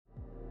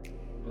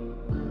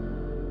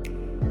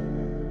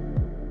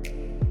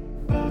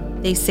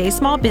They say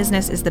small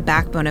business is the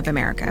backbone of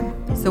America.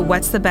 So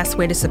what's the best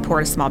way to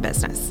support a small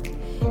business?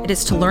 It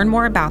is to learn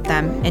more about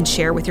them and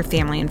share with your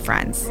family and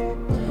friends.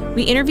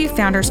 We interview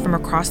founders from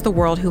across the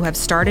world who have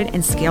started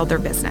and scaled their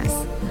business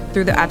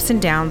through the ups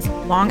and downs,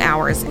 long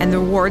hours, and the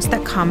rewards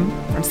that come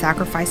from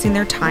sacrificing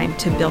their time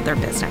to build their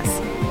business.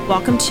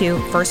 Welcome to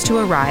First to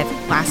Arrive,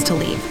 Last to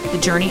Leave, the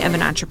journey of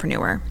an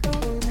entrepreneur.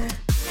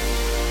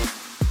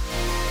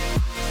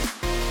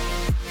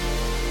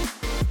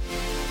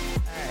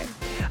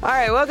 All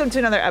right, welcome to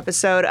another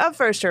episode of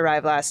First to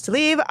Arrive, Last to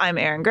Leave. I'm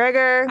Erin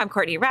Greger. I'm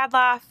Courtney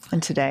Radloff.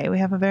 And today we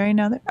have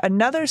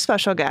another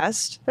special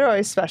guest. They're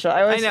always special.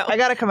 I know. I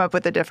got to come up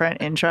with a different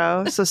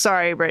intro. So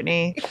sorry,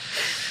 Brittany.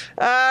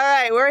 All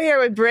right, we're here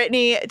with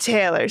Brittany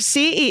Traylor,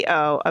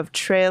 CEO of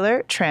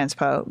Traylor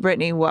Transpo.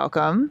 Brittany,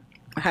 welcome.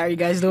 How are you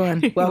guys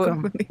doing?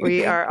 Welcome.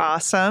 We are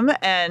awesome.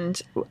 And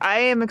I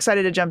am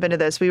excited to jump into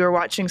this. We were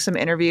watching some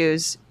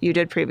interviews you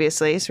did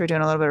previously, so we're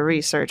doing a little bit of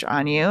research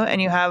on you.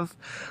 And you have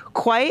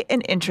quite an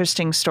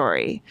interesting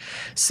story.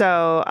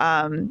 So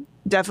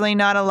definitely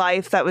not a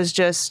life that was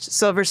just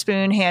silver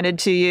spoon handed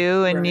to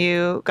you and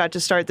you got to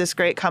start this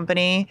great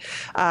company.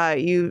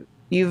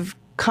 You've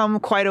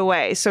come quite a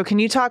way. So can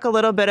you talk a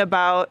little bit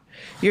about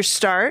your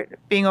start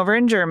being over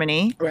in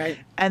Germany? Right.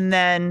 And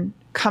then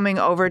coming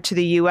over to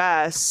the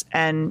U.S.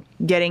 and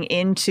getting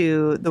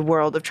into the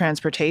world of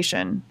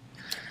transportation?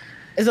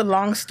 It's a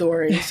long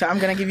story, so I'm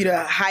going to give you the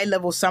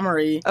high-level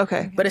summary.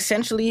 Okay. But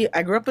essentially,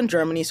 I grew up in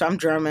Germany, so I'm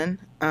German,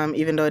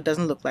 even though it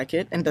doesn't look like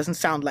it and doesn't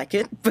sound like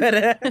it.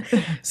 But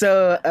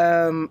so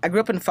I grew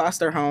up in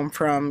foster home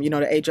from,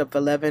 the age of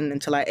 11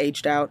 until I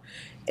aged out,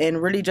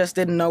 and really just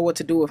didn't know what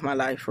to do with my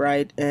life,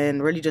 right?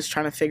 And really just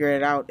trying to figure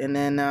it out. And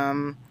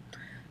then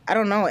I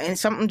don't know, and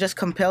something just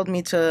compelled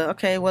me to,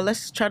 okay, well,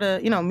 let's try to,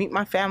 meet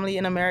my family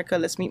in America.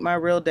 Let's meet my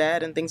real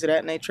dad and things of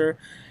that nature,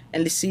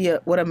 and let's see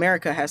what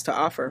America has to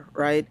offer,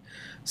 right?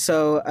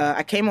 So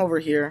I came over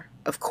here.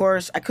 Of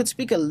course, I could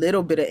speak a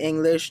little bit of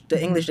English,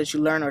 the English that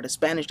you learn or the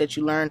Spanish that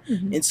you learn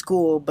in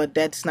school, but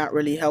that's not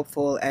really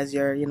helpful as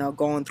you're,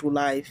 going through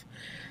life.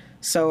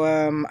 So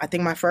I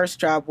think my first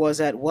job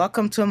was at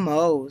Welcome to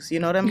Moe's.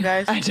 You know them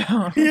guys? I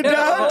don't. You don't?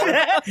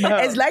 No.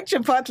 It's like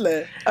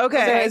Chipotle.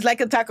 Okay. So it's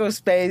like a taco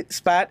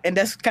spot, and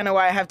that's kind of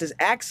why I have this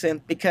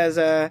accent, because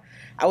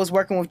I was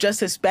working with just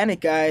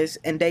Hispanic guys,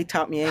 and they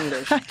taught me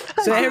English.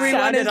 So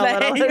everyone is like,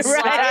 right.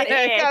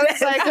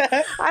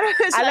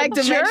 I like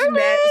to mention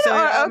that,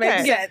 so it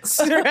makes sense.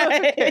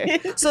 Right? Okay.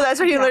 So that's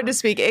where you learned to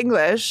speak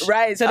English.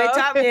 Right. So they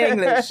taught me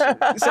English. So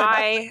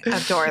I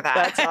adore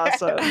that. That's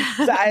awesome.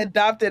 So I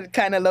adopted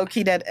kind of low-key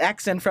that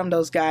accent from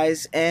those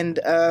guys, and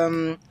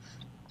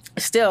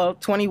still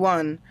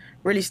 21,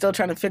 really still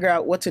trying to figure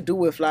out what to do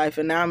with life.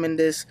 And now I'm in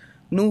this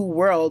new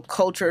world,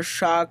 culture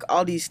shock,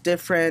 all these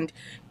different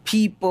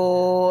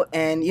people,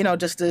 and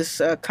just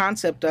this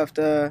concept of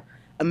a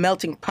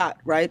melting pot,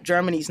 right?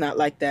 Germany's not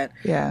like that.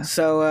 Yeah.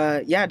 So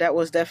that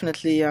was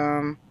definitely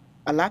a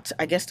lot,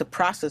 I guess, to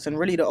process and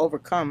really to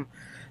overcome.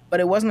 But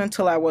it wasn't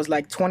until I was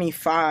like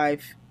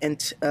 25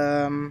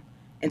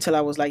 until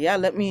I was like,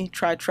 let me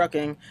try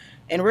trucking.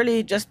 And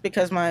really, just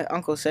because my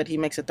uncle said he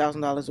makes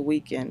 $1,000 a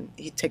week and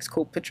he takes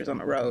cool pictures on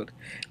the road,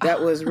 that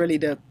was really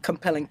the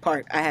compelling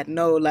part. I had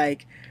no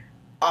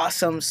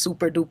awesome,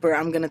 super duper,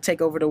 I'm going to take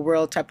over the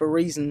world type of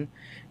reason,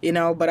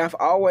 but I've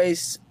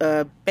always,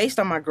 based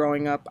on my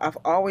growing up, I've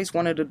always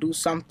wanted to do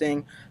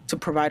something to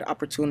provide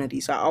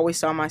opportunities. I always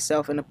saw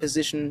myself in a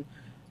position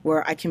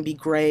where I can be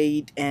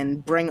great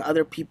and bring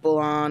other people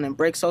on and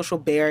break social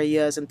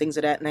barriers and things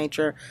of that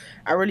nature.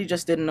 I really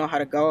just didn't know how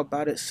to go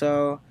about it.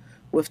 So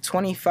with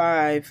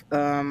 25,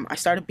 I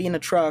started being a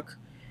truck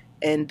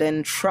and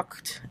then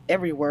trucked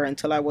everywhere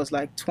until I was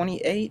like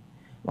 28,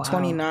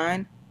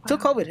 29, till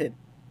COVID hit.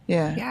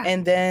 Yeah.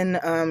 And then,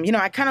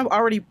 I kind of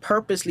already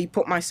purposely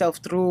put myself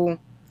through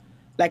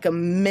like a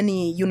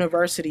mini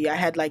university. I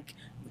had like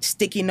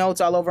sticky notes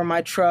all over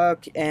my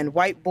truck and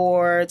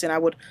whiteboards, and I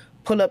would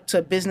pull up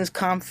to business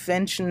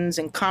conventions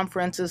and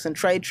conferences and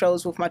trade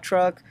shows with my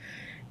truck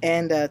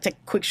and take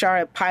a quick shower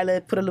at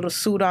Pilot, put a little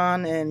suit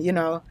on, and,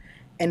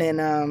 and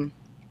then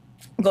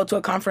go to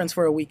a conference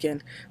for a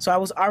weekend. So I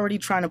was already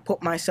trying to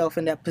put myself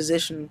in that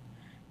position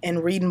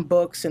and reading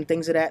books and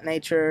things of that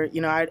nature.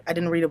 I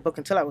didn't read a book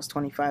until I was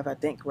 25, I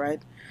think,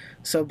 right?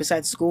 So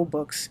besides school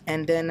books.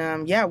 And then,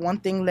 one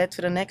thing led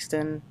to the next,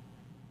 and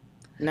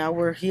now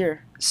we're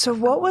here. So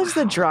what was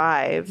the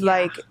drive?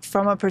 Like,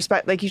 from a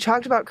perspective, like you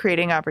talked about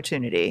creating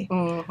opportunity,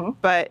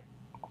 but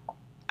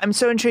I'm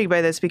so intrigued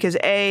by this because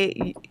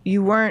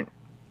you weren't,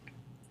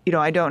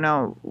 I don't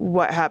know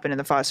what happened in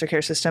the foster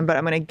care system, but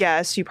I'm going to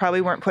guess you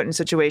probably weren't put in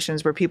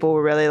situations where people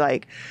were really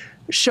like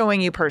showing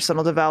you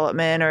personal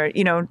development or,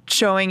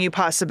 showing you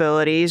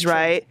possibilities,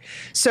 right?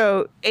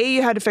 So A,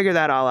 you had to figure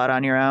that all out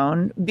on your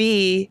own.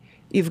 B,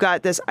 you've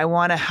got this, I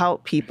want to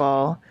help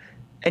people.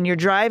 And your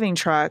driving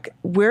truck,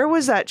 where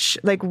was that?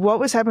 What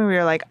was happening where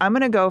you're like, I'm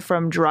going to go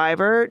from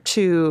driver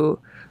to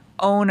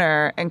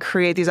owner and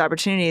create these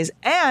opportunities,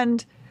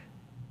 and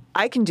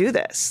I can do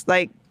this.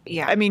 I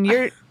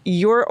mean,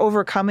 you're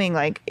overcoming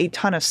like a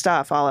ton of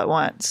stuff all at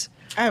once?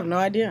 I have no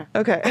idea.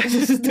 Okay. I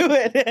just do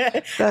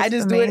it. I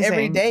just do it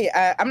every amazing. day.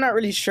 I'm not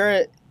really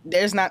sure.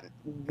 There's not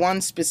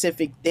one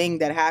specific thing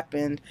that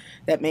happened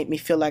that made me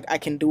feel like I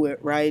can do it,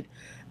 right?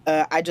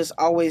 I just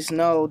always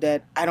know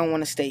that I don't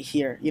want to stay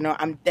here. You know,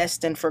 I'm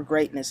destined for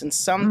greatness. In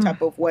some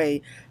type of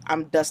way,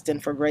 I'm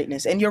destined for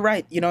greatness. And you're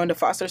right. You know, in the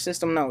foster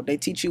system, no. They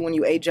teach you when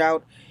you age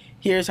out,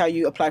 here's how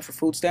you apply for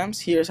food stamps.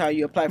 Here's how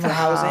you apply for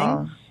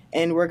housing.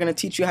 And we're going to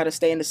teach you how to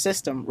stay in the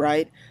system,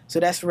 right? So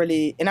that's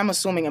really, and I'm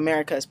assuming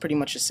America is pretty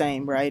much the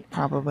same, right?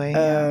 Probably.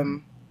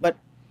 But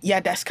yeah,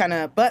 that's kind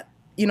of, but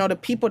you know, the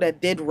people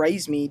that did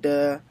raise me,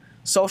 the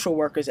social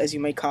workers, as you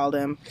may call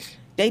them,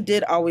 they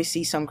did always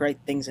see some great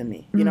things in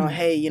me. You know,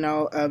 hey, you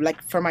know,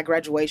 like for my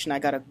graduation, I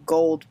got a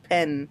gold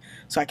pen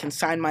so I can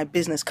sign my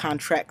business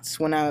contracts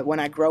when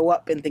I grow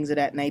up and things of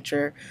that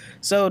nature.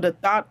 So the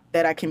thought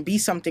that I can be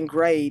something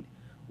great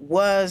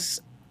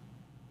was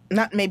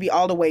not maybe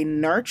all the way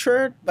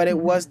nurtured, but it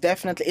was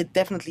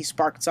definitely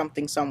sparked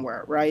something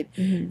somewhere, right?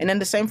 And then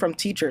the same from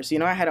teachers. You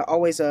know, I had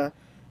always a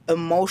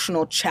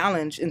emotional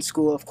challenge in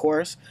school, of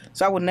course.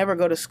 So I would never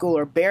go to school,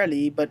 or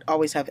barely, but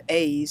always have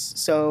A's.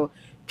 So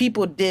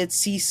people did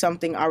see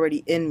something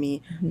already in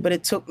me, but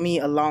it took me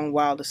a long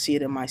while to see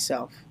it in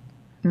myself.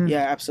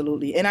 Yeah,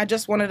 absolutely. And I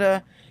just wanted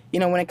to, you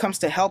know, when it comes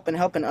to helping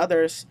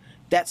others,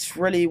 that's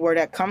really where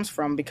that comes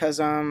from, because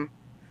a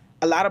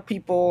lot of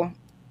people,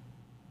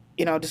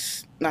 you know,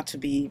 just not to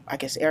be, I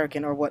guess,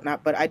 arrogant or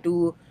whatnot, but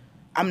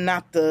I'm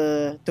not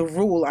the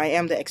rule, I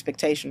am the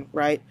expectation,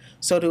 right?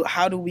 So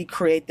how do we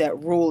create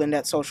that rule and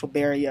that social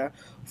barrier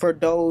for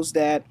those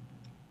that,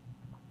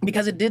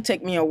 because it did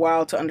take me a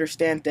while to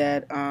understand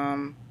that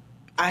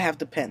I have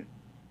the pen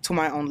to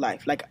my own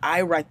life. Like,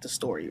 I write the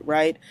story,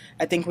 right?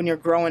 I think when you're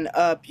growing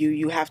up,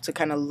 you have to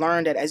kind of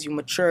learn that as you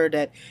mature,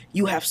 that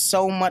you have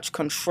so much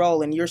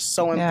control and you're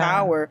so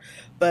empowered.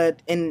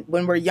 But when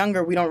we're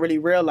younger, we don't really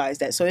realize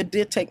that. So it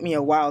did take me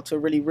a while to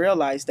really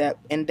realize that.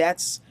 And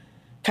that's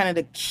kind of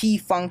the key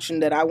function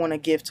that I want to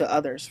give to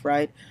others,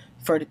 right?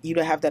 For you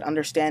to have that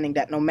understanding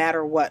that no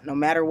matter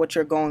what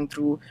you're going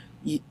through,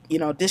 you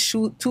know, this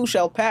too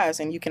shall pass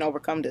and you can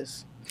overcome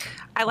this.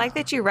 I like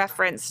that you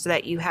referenced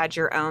that you had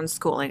your own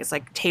schooling. It's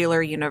like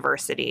Taylor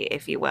University,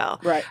 if you will.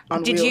 Right.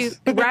 On wheels.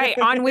 Right,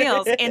 on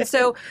wheels. And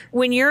so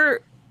when you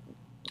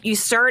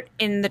start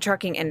in the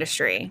trucking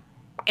industry,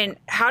 and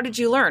how did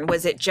you learn?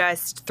 Was it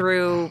just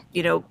through,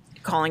 you know,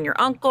 calling your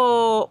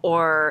uncle,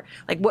 or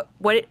like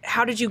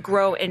how did you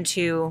grow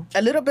into?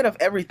 A little bit of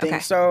everything. Okay.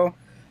 So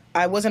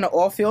I was in an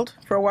oil field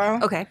for a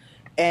while. Okay.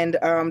 And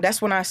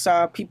that's when I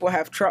saw people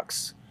have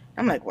trucks.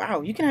 I'm like,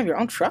 wow, you can have your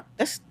own truck?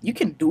 You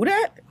can do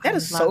that? That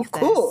is so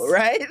cool,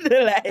 right?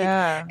 Like,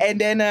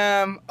 and then,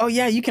 oh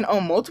yeah, you can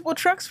own multiple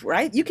trucks,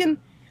 right? You can,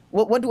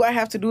 what do I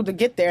have to do to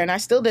get there? And I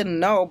still didn't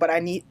know, but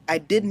I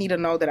did need to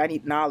know that I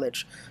need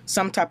knowledge,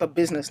 some type of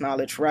business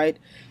knowledge, right?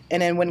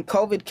 And then when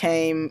COVID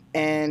came,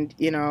 and,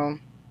 you know,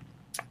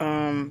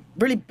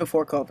 really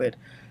before COVID,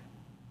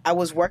 I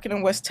was working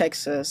in West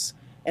Texas,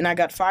 and I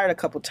got fired a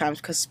couple times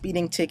because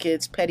speeding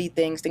tickets, petty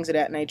things of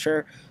that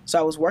nature. So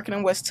I was working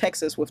in West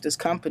Texas with this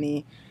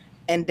company,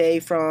 and they,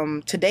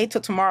 from today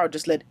till tomorrow,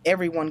 just let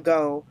everyone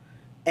go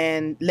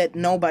and let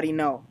nobody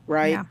know,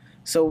 right? Yeah.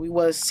 So we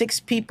was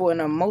 6 people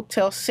in a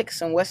Motel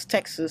 6 in West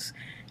Texas,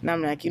 and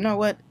I'm like, you know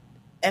what?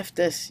 F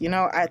this. You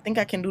know, I think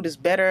I can do this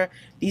better.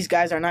 These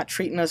guys are not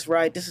treating us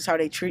right. This is how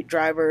they treat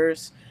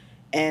drivers.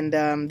 And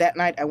that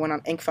night I went on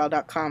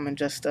inkfile.com and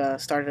just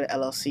started an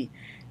LLC.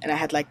 And I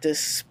had like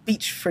this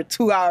speech for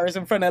 2 hours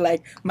in front of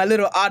like my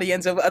little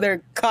audience of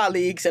other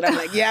colleagues. And I'm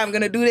like, yeah, I'm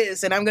going to do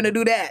this and I'm going to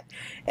do that.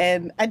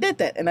 And I did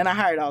that. And then I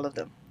hired all of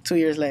them 2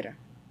 years later.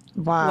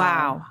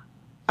 Wow.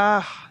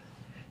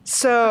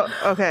 So,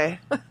 okay.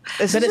 But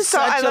it's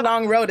such a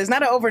long road. It's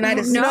not an overnight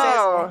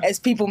success as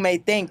people may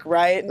think,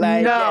 right?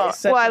 Like, no.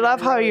 Well, I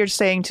love how you're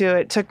saying, too,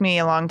 it took me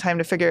a long time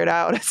to figure it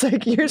out. It's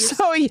like, you're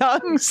so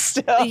young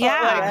still.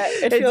 Yeah.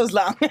 Like, it feels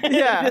long.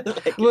 Yeah.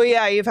 Well,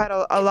 yeah, you've had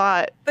a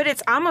lot. But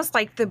it's almost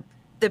like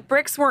the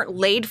bricks weren't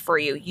laid for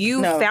you.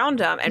 You found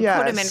them and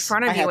put them in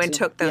front of you and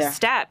took those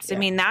steps. Yeah. I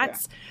mean,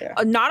 that's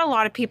not a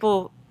lot of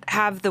people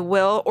have the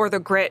will or the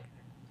grit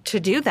to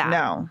do that.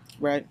 No.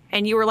 Right.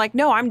 And you were like,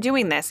 no, I'm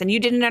doing this. And you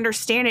didn't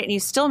understand it and you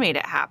still made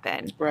it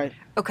happen. Right.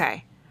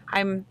 Okay.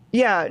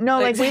 Yeah, no,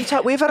 like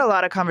we've had a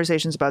lot of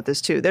conversations about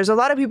this too. There's a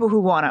lot of people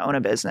who want to own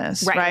a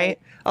business, right?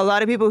 A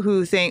lot of people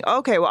who think,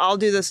 okay, well, I'll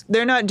do this.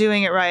 They're not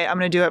doing it right. I'm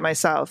going to do it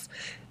myself.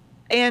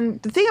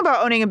 And the thing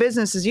about owning a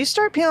business is you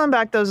start peeling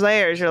back those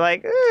layers. You're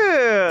like,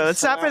 ooh,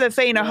 it's not for the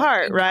faint of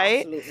heart,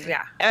 right? Absolutely.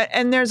 Yeah.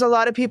 And there's a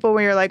lot of people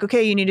where you're like,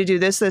 okay, you need to do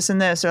this, this,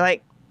 and this. They're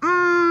like,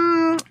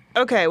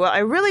 okay, well, I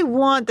really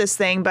want this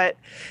thing, but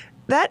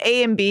that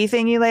A and B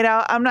thing you laid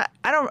out, I'm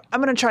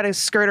going to try to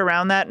skirt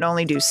around that and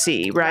only do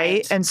C,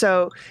 right? And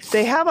so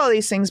they have all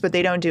these things, but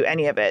they don't do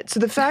any of it. So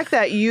the fact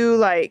that you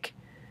like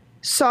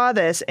saw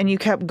this and you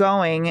kept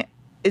going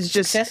is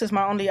just... Success is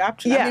my only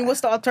option. Yeah. I mean,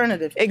 what's the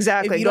alternative?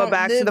 Exactly. Go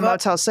back to the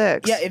Motel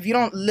 6. Yeah, if you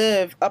don't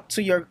live up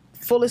to your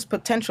fullest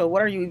potential,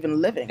 what are you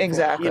even living for,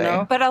 Exactly. you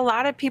know? But a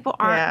lot of people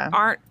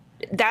aren't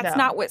that's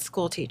No. not what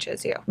school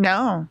teaches you.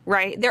 No.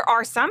 Right? There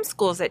are some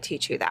schools that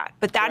teach you that,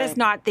 but that is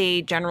not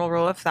the general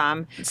rule of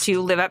thumb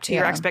to live up to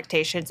your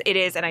expectations. It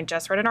is, and I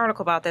just read an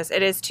article about this,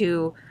 it is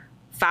to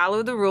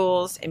follow the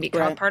rules and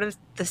become part of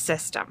the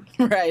system.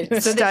 Right.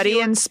 So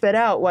study and spit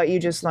out what you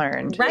just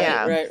learned. Right.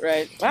 Yeah.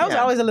 Right. I was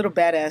always a little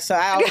badass, so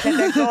I always had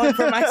that going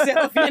for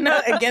myself, you know,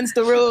 against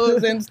the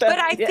rules and stuff. But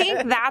I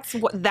think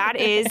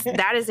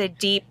that is a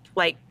deep,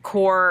 like,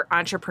 core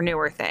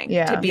entrepreneur thing.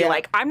 Yeah. To be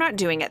like, I'm not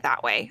doing it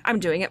that way. I'm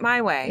doing it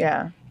my way.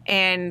 Yeah.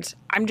 And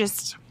I'm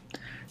just,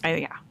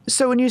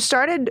 So when you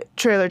started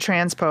Traylor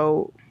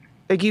Transpo,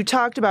 like you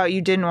talked about,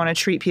 you didn't want to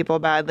treat people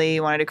badly.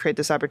 You wanted to create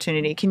this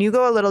opportunity. Can you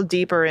go a little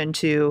deeper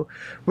into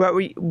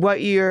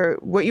what you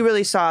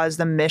really saw as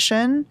the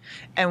mission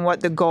and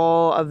what the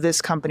goal of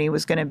this company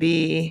was going to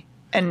be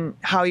and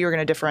how you were going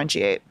to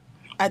differentiate?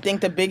 I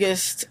think the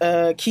biggest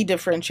key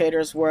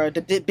differentiators were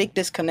the big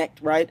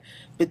disconnect, right,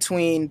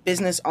 between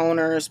business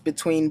owners,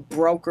 between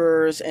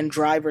brokers and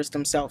drivers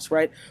themselves,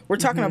 right? We're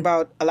talking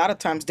about a lot of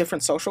times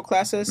different social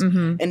classes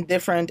and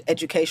different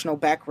educational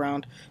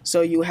background.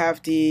 So you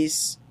have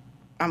these,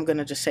 I'm going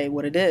to just say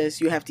what it is,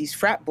 you have these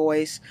frat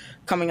boys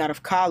coming out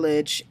of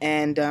college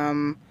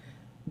and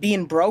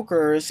being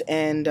brokers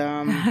and,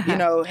 you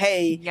know,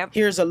 hey,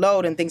 here's a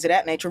load and things of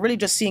that nature, really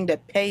just seeing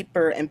that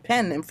paper and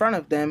pen in front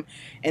of them.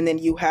 And then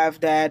you have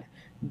that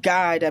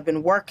guy that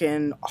been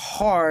working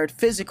hard,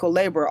 physical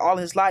labor all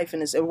his life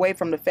and is away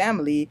from the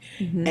family.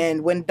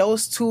 And when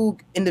those two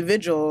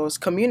individuals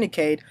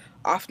communicate,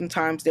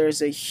 oftentimes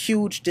there's a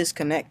huge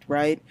disconnect,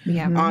 right?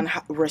 On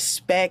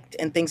respect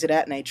and things of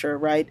that nature,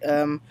 right?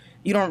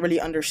 You don't really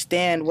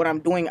understand what I'm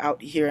doing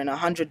out here in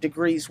 100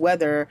 degrees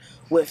weather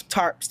with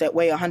tarps that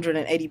weigh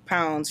 180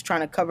 pounds trying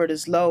to cover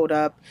this load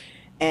up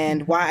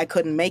and why I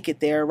couldn't make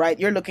it there, right?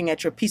 You're looking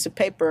at your piece of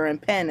paper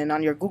and pen and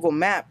on your Google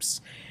Maps.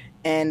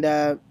 And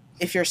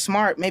if you're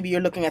smart, maybe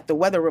you're looking at the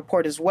weather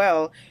report as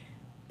well.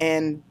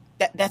 And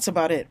that's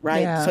about it,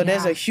 right? So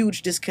there's a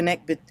huge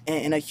disconnect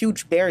and a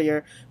huge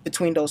barrier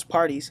between those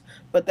parties.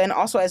 But then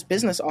also as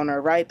business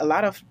owner, right? A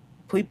lot of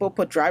people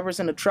put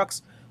drivers in the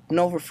trucks,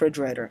 no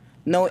refrigerator,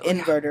 no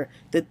inverter,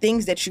 the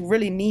things that you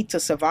really need to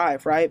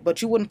survive, right?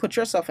 But you wouldn't put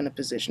yourself in a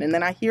position. And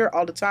then I hear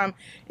all the time,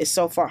 it's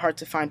so hard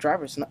to find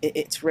drivers. No,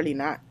 it's really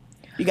not.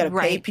 You got to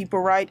pay people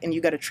right and you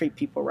got to treat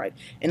people right.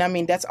 And I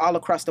mean, that's all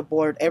across the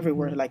board,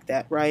 everywhere like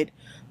that, right?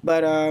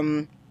 But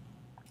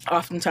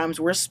oftentimes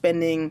we're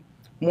spending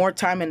more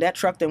time in that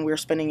truck than we're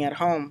spending at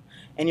home.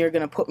 And you're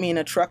going to put me in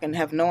a truck and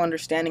have no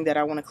understanding that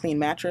I want a clean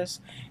mattress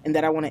and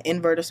that I want an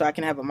inverter so I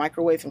can have a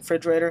microwave and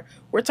refrigerator.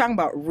 We're talking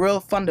about real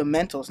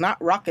fundamentals,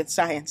 not rocket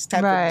science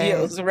type of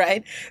deals,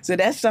 right? So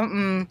that's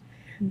something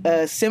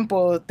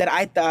simple that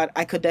I thought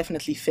I could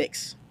definitely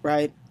fix,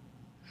 right?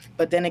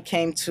 But then it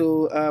came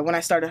to when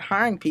I started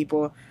hiring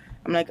people,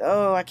 I'm like,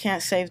 oh, I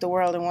can't save the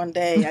world in one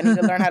day. I need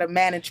to learn how to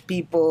manage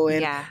people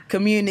and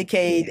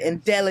communicate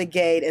and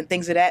delegate and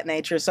things of that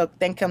nature. So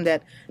then come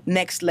that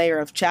next layer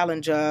of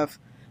challenge of,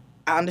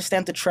 I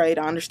understand the trade,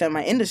 I understand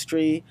my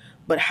industry,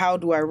 but how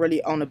do I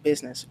really own a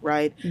business,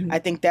 right? I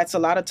think that's a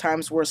lot of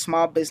times where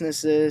small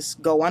businesses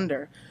go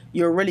under.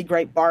 You're a really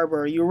great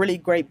barber, you're a really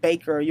great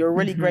baker, you're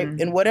really great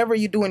in whatever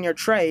you do in your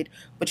trade,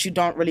 but you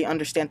don't really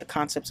understand the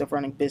concepts of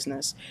running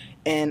business.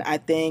 And I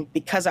think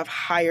because I've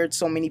hired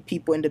so many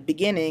people in the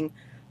beginning,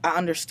 I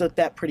understood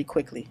that pretty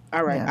quickly.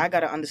 All right, I got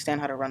to understand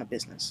how to run a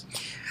business.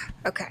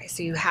 Okay,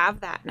 so you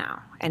have that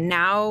now. And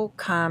now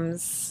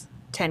comes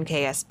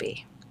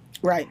 10KSB.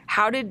 Right.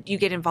 How did you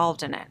get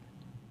involved in it?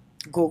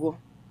 Google.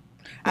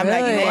 I'm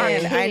like,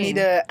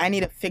 man, I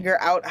need to figure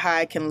out how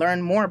I can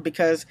learn more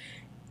because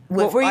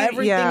with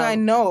everything I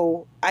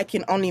know, I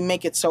can only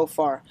make it so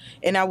far.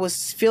 And I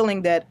was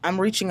feeling that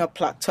I'm reaching a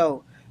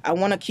plateau. I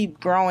want to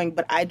keep growing,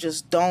 but I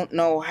just don't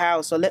know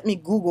how. So let me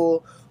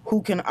Google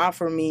who can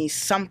offer me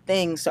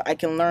something so I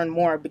can learn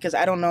more because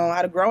I don't know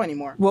how to grow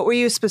anymore. What were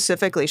you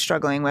specifically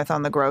struggling with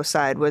on the growth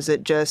side? Was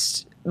it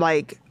just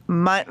like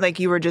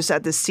you were just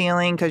at the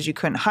ceiling because you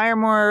couldn't hire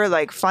more,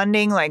 like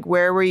funding? Like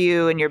where were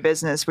you in your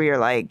business where you're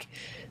like,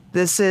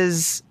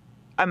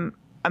 I'm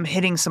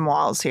hitting some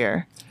walls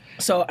here?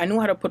 So I knew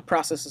how to put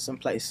processes in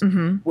place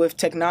with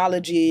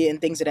technology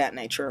and things of that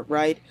nature,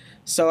 right?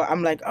 So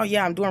I'm like, oh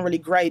yeah, I'm doing really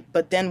great.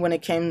 But then when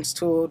it comes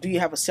to, do you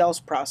have a sales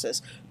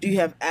process? Do you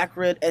have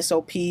accurate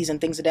SOPs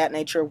and things of that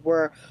nature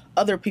where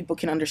other people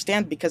can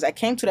understand? Because I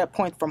came to that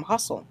point from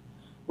hustle,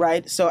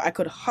 right? So I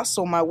could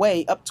hustle my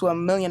way up to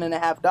 $1.5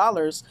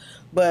 million.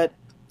 But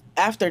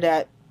after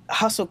that,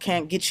 hustle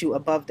can't get you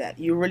above that.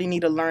 You really need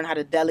to learn how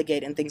to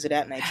delegate and things of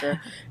that nature.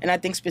 And I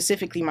think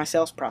specifically my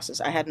sales process,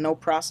 I had no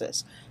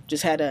process.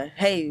 Just had a,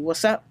 hey,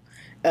 what's up?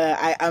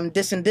 I'm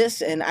this and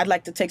this, and I'd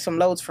like to take some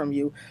loads from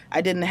you.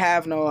 I didn't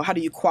have how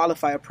do you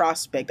qualify a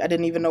prospect? I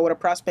didn't even know what a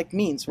prospect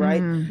means,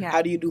 right?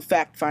 How do you do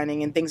fact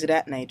finding and things of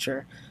that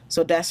nature?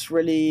 So that's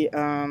really,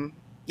 I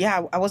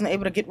wasn't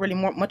able to get really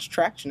much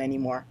traction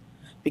anymore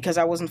because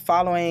I wasn't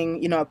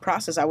following, a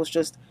process. I was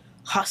just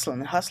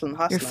hustling.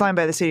 You're flying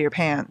by the seat of your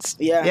pants.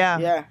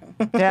 Yeah.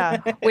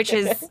 Which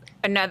is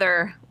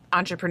another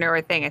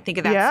entrepreneur thing. I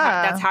think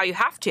that's how you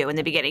have to in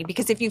the beginning,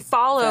 because if you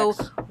follow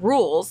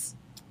rules,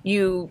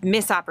 you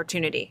miss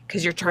opportunity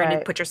because you're trying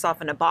to put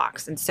yourself in a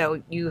box. And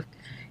so you're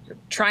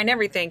trying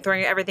everything,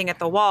 throwing everything at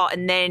the wall,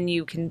 and then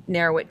you can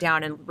narrow it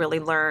down and really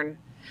learn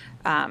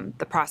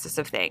the process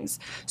of things.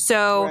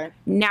 So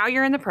now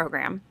you're in the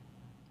program.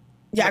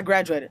 Yeah, I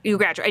graduated. You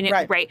graduated,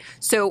 right?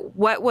 So,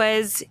 what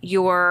was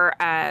your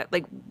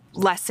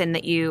lesson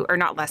that you, or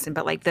not lesson,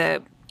 but like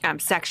the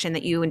section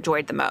that you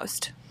enjoyed the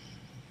most?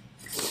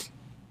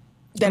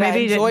 That I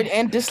enjoyed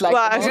and disliked.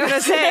 Well, I was going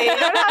to say,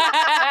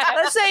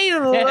 let's say you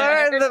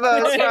learned the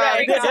most from,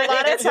 because a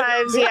lot of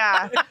times,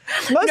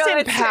 most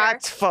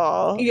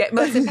impactful. Yeah,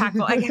 most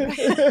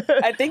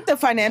impactful. I think the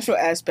financial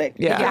aspect.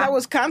 Yeah. Because I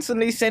was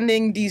constantly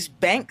sending these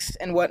banks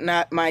and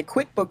whatnot my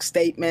QuickBooks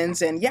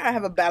statements, and I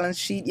have a balance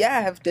sheet. Yeah,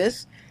 I have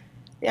this.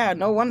 Yeah,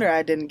 no wonder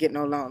I didn't get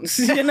no loans.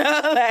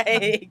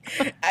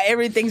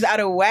 Everything's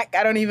out of whack.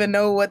 I don't even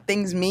know what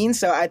things mean.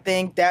 So I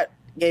think that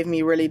gave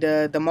me really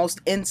the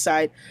most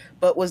insight,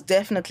 but was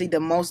definitely the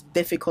most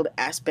difficult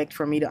aspect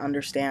for me to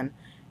understand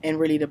and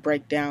really to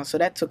break down. So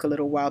that took a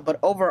little while. But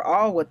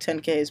overall, what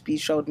 10KSP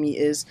showed me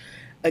is,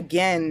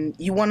 again,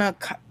 you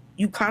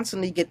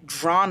constantly get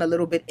drawn a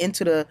little bit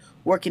into the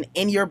working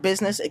in your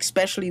business,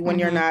 especially when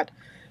you're not,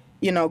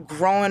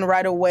 growing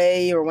right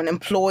away, or when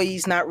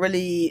employees not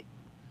really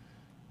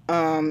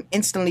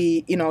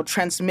instantly,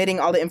 transmitting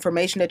all the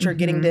information that you're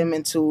getting them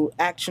into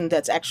action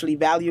that's actually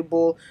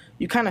valuable.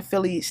 You kind of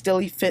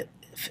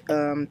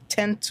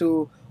tend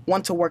to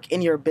want to work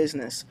in your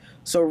business.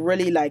 So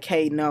really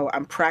hey, no,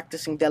 I'm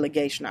practicing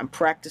delegation. I'm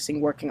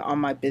practicing working on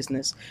my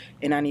business,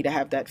 and I need to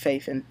have that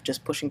faith and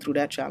just pushing through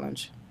that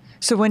challenge.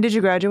 So when did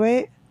you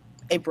graduate?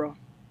 April.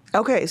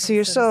 Okay, so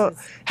you're still,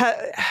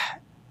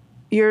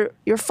 you're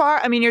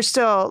far, you're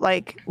still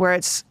where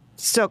it's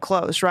still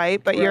closed,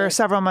 right? But you're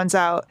several months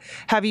out.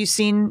 Have you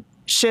seen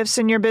shifts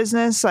in your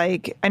business? I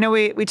know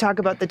we talk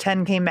about the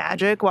 10K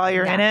magic while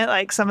you're in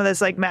it, some of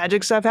this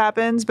magic stuff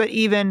happens, but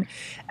even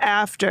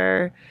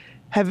after,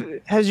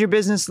 has your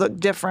business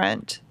looked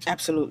different?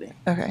 Absolutely.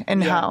 Okay.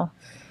 And how?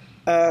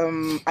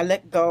 I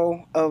let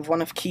go of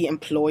one of key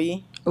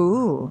employee.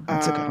 Ooh,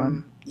 that's a good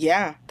one.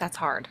 Yeah. That's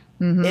hard.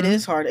 Mm-hmm. It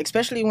is hard,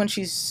 especially when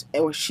she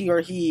or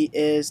he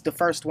is the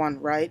first one,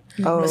 right?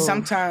 Oh. But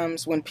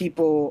sometimes when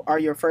people are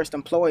your first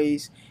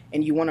employees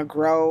and you want to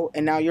grow,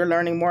 and now you're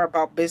learning more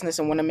about business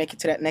and want to make it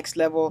to that next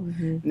level,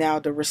 now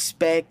the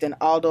respect and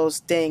all those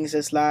things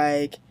is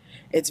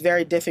it's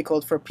very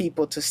difficult for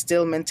people to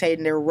still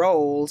maintain their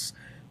roles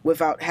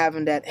without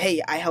having that,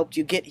 hey, I helped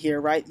you get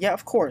here, right? Yeah,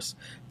 of course.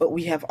 But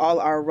we have all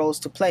our roles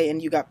to play,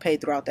 and you got paid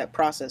throughout that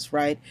process,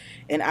 right?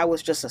 And I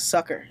was just a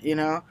sucker,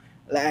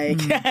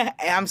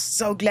 I'm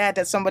so glad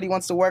that somebody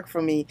wants to work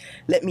for me.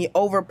 Let me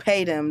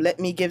overpay them. Let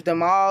me give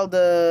them all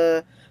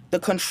the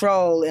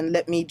control, and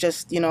let me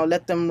just,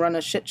 let them run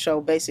a shit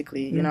show,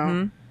 basically,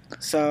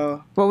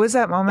 So what was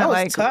that moment that was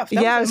like? Tough.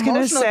 That I was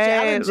gonna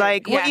say, even I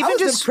was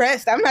just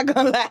depressed. I'm not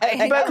gonna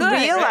lie. But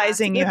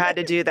realizing you had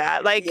to do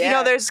that,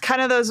 there's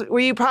kind of those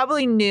where you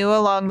probably knew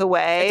along the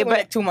way, it took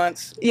but 2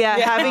 months. Yeah,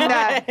 having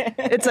that,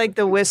 it's like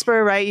the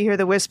whisper, right? You hear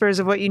the whispers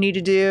of what you need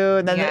to do,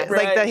 and then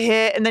the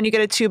hit, and then you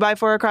get a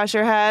 2x4 across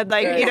your head,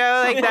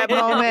 that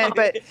moment.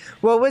 But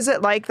what was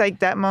it like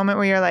that moment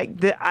where you're like,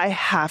 I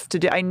have to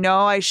do? I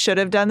know I should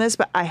have done this,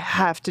 but I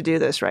have to do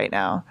this right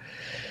now.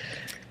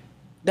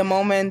 The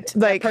moment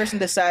that person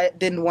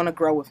didn't want to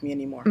grow with me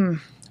anymore.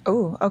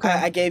 Oh, okay.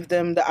 I gave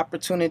them the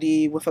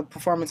opportunity with a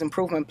performance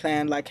improvement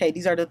plan, hey,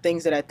 these are the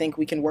things that I think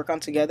we can work on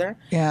together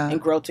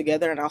and grow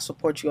together, and I'll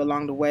support you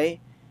along the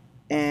way.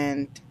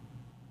 And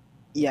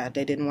they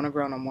didn't want to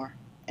grow no more.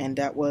 And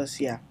that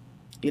was, you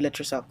let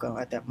yourself go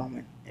at that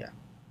moment. Yeah.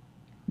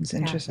 It's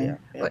interesting.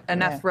 Yeah.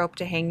 Enough rope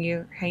to hang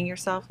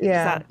yourself?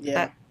 Yeah. Is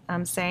that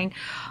I'm saying?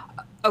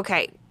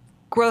 Okay.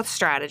 Growth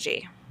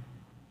strategy.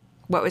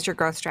 What was your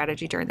growth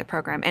strategy during the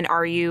program? And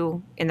are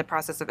you in the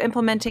process of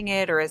implementing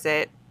it, or is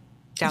it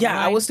down the line?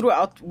 I was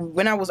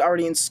when I was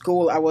already in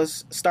school, I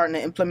was starting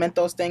to implement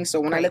those things. So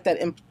when I let that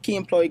key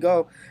employee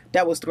go,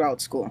 that was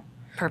throughout school.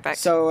 Perfect.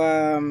 So,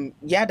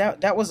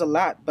 that was a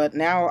lot. But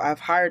now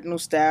I've hired new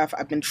staff.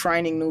 I've been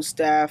training new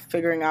staff,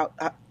 figuring out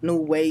new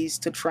ways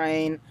to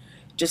train,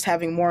 just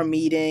having more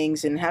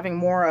meetings and having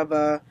more of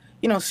a,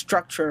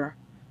 structure,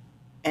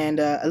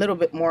 and a little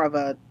bit more of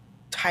a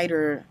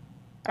tighter,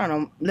 I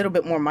don't know, a little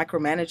bit more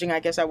micromanaging, I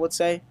guess I would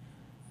say.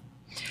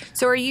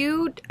 So are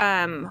you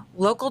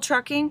local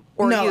trucking,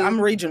 or no? I'm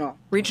regional.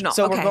 Regional.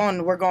 So okay.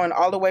 we're going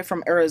all the way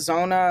from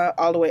Arizona,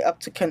 all the way up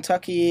to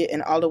Kentucky,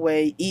 and all the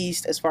way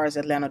east as far as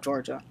Atlanta,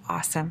 Georgia.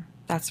 Awesome.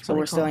 That's really so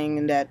we're cool. staying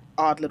in that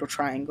odd little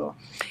triangle.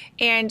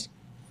 And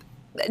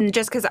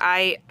just because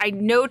I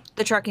know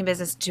the trucking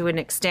business to an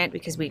extent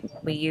because we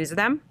use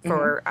them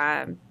for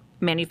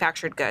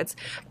manufactured goods,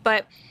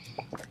 but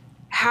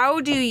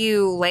how do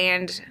you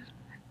land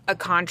a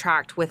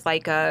contract with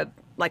like a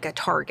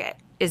Target?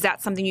 Is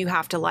that something you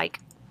have to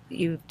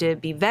you have to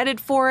be vetted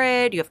for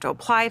it? You have to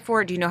apply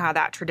for it? Do you know how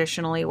that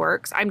traditionally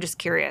works? I'm just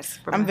curious.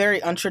 I'm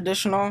very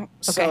untraditional.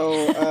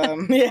 Okay.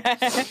 So,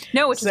 yeah.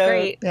 No, which is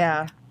great.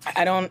 Yeah.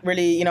 I don't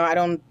really, I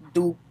don't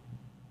do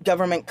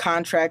government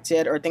contracts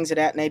yet or things of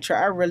that nature.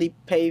 I really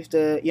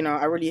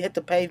I really hit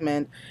the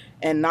pavement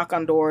and knock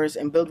on doors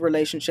and build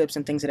relationships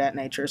and things of that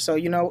nature. So,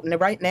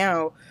 right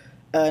now,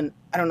 I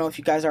don't know if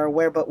you guys are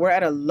aware, but we're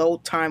at a low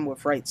time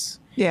with rates.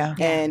 Yeah.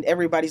 And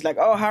everybody's like,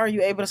 oh, how are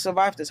you able to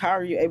survive this? How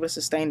are you able to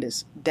sustain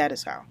this? That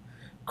is how.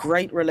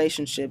 Great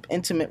relationship,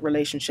 intimate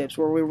relationships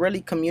where we're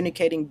really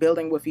communicating,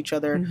 building with each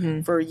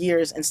other for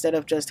years instead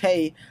of just,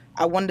 hey,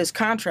 I won this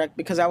contract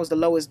because I was the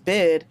lowest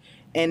bid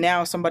and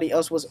now somebody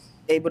else was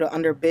able to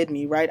underbid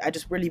me, right? I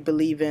just really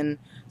believe in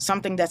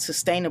something that's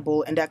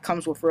sustainable and that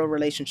comes with real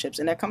relationships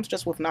and that comes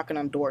just with knocking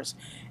on doors.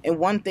 And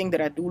one thing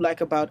that I do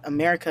like about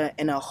America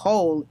in a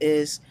whole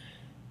is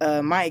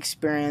my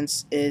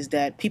experience is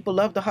that people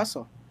love the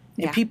hustle.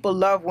 And people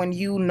love when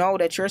you know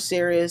that you're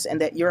serious and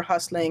that you're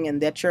hustling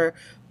and that you're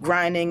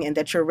grinding and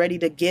that you're ready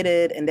to get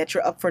it and that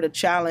you're up for the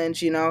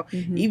challenge,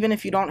 even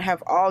if you don't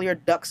have all your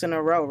ducks in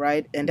a row,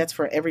 right? And that's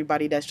for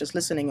everybody that's just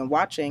listening and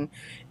watching.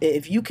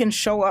 If you can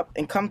show up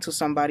and come to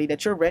somebody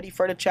that you're ready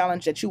for the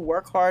challenge, that you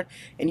work hard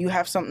and you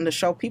have something to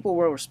show, people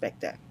will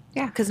respect that.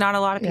 Yeah, because not a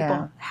lot of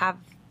people have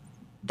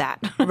that.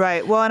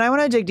 Right. Well, and I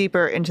want to dig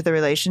deeper into the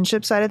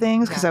relationship side of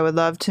things because I would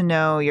love to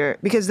know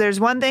because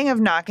there's one thing of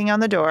knocking on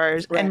the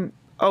doors and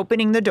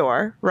opening the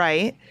door,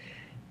 right?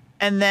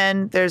 And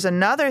then there's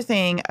another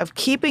thing of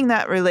keeping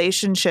that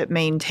relationship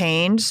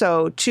maintained.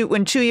 So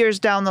when 2 years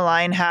down the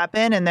line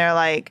happen and they're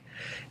like,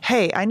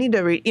 hey, I need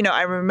to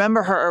I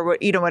remember her or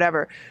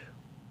whatever.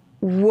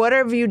 What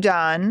have you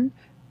done?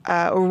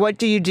 Or what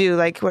do you do?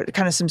 Like what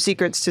kind of some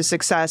secrets to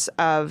success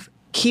of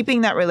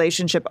keeping that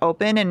relationship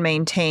open and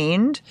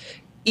maintained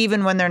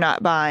even when they're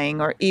not buying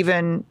or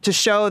even to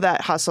show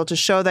that hustle, to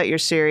show that you're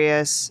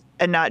serious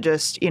and not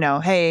just,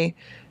 hey,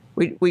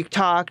 we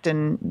talked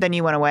and then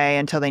you went away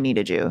until they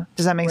needed you.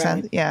 Does that make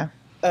sense? Yeah.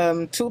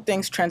 Two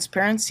things,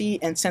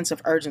 transparency and sense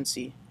of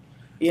urgency.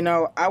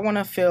 I want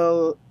to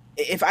feel,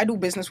 if I do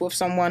business with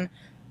someone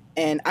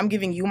and I'm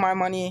giving you my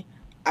money,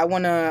 I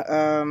want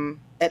to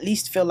at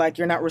least feel like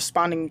you're not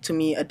responding to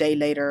me a day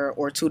later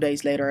or 2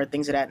 days later or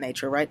things of that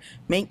nature, right?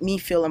 Make me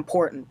feel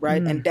important,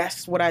 right? And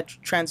that's what I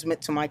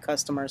transmit to my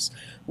customers.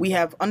 We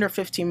have under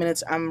 15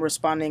 minutes, I'm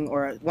responding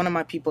or one of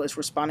my people is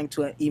responding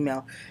to an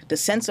email. The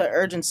sense of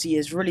urgency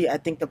is really, I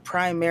think, the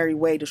primary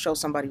way to show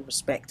somebody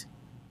respect.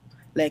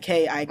 Like,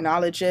 hey, I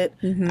acknowledge it.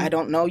 I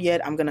don't know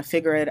yet. I'm going to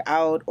figure it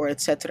out or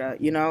etc.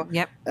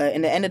 Yep.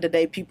 In the end of the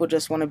day, people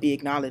just want to be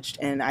acknowledged.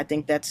 And I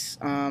think that's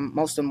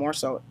most and more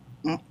so.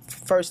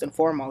 First and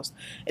foremost,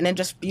 and then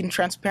just being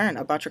transparent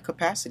about your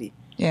capacity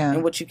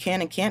and what you can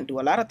and can't do.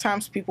 A lot of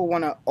times people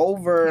want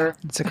to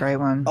it's a great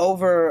one.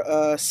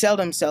 Sell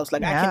themselves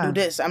like I can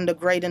do this, I'm the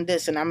great in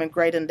this and I'm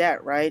great in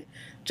that, right?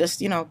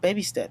 Just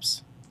baby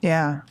steps.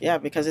 Yeah,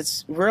 because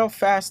it's real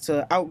fast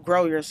to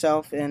outgrow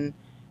yourself and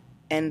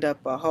end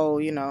up a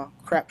whole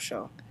crap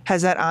show.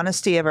 Has that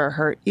honesty ever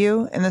hurt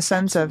you in the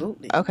sense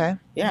Absolutely. of okay?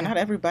 Yeah, not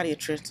everybody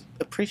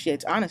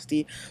appreciates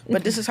honesty,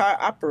 but this is how I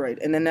operate.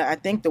 And then I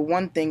think the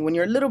one thing, when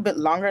you're a little bit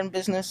longer in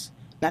business,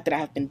 not that I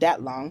have been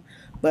that long,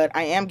 but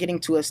I am getting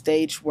to a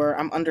stage where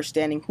I'm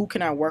understanding who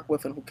can I work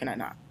with and who can I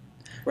not.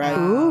 Right?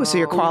 Ooh, so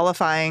you're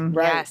qualifying.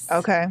 Right. Yes.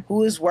 Okay.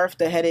 Who is worth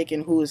the headache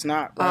and who is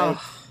not, right?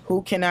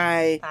 Who can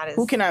I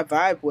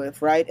vibe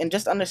with, right? And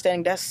just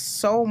understanding that's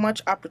so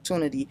much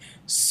opportunity,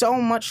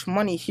 so much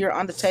money here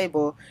on the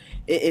table.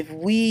 If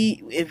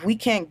we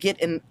can't get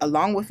in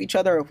along with each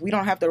other, if we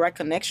don't have the right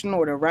connection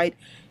or the right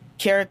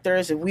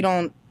characters, if we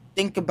don't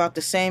think about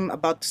the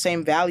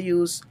same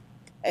values,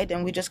 hey,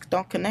 then we just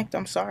don't connect.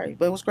 I'm sorry,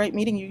 but it was great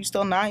meeting you. You're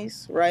still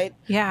nice, right?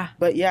 Yeah.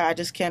 But yeah, I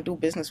just can't do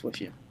business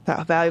with you.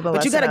 Valuable.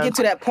 But you got to get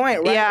to that point,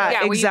 right?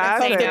 Yeah,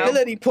 exactly.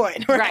 Comfortability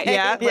point, right?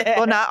 Yeah.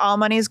 Well, not all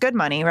money is good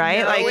money, right?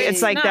 No, like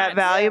it's like that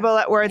valuable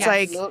where it's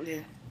like.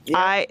 Absolutely.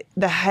 Yeah.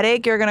 The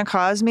headache you're going to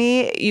cause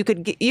me, you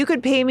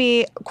could pay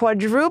me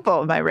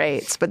quadruple my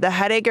rates, but the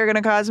headache you're going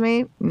to cause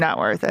me, not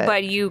worth it.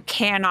 But you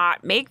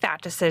cannot make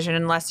that decision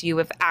unless you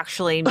have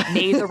actually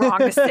made the wrong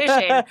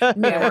decision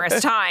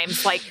numerous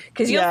times. Like,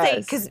 because you'll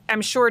say, because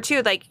I'm sure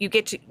too, like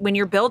when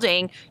you're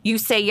building, you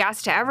say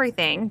yes to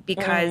everything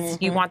because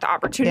you want the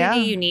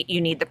opportunity,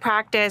 you need the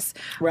practice,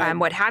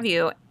 what have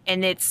you,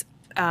 and it's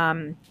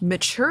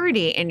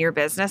maturity in your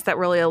business that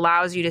really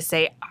allows you to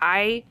say,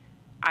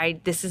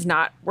 this is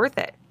not worth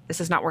it. This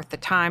is not worth the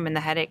time and the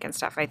headache and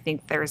stuff. I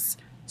think there's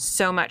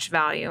so much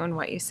value in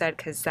what you said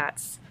because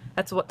that's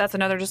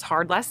another just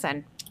hard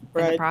lesson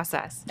in the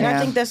process. And I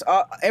think that's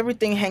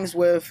everything hangs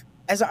with,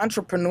 as an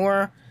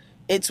entrepreneur,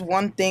 it's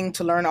one thing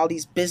to learn all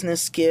these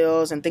business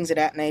skills and things of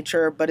that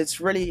nature, but it's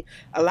really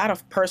a lot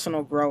of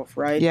personal growth,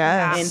 right?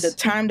 Yes. And the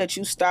time that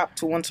you stop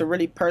to want to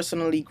really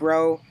personally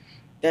grow,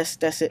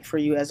 that's it for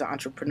you as an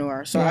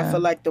entrepreneur. So I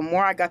feel like the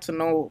more I got to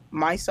know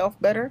myself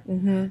better,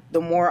 the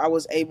more I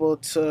was able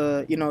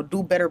to,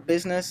 do better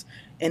business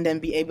and then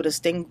be able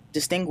to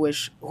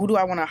distinguish who do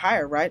I want to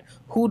hire, right?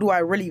 Who do I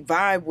really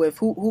vibe with?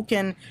 Who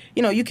can,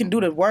 you can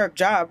do the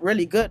job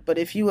really good, but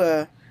if you,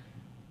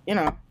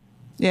 Yeah.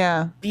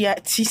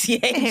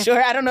 TCA,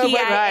 sure. I don't know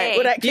what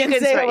I can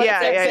say.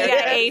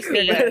 TIA fee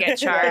you get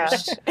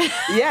charged.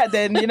 Yeah,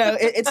 then,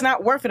 it's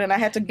not worth it. And I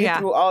had to get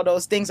through all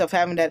those things of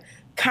having that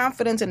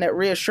confidence and that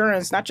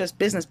reassurance, not just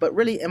business, but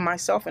really in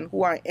myself and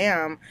who I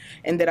am,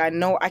 and that I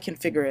know I can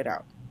figure it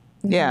out.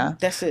 Yeah.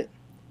 That's it.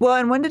 Well,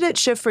 and when did it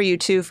shift for you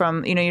too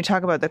from, you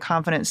talk about the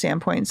confidence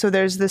standpoint. So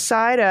there's the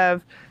side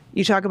of,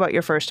 you talk about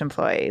your first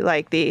employee,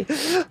 like the,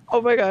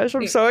 oh my gosh,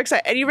 I'm so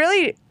excited. And you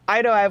really,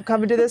 I know I've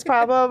come into this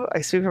problem. I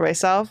speak for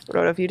myself. I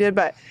don't know if you did,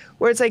 but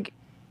where it's like,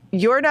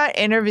 you're not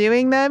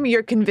interviewing them,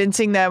 you're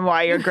convincing them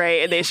why you're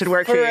great and they should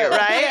work for you,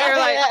 right? You're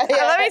like,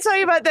 let me tell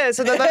you about this,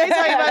 and then let me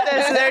tell you about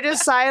this, and they're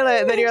just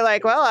silent. And then you're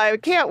like, well, I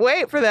can't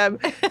wait for them.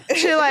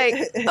 To like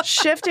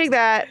shifting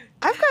that,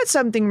 I've got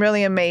something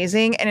really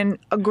amazing and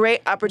a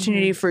great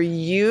opportunity for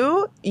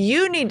you.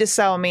 You need to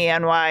sell me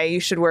on why you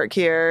should work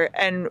here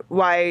and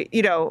why,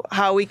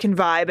 how we can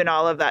vibe and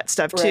all of that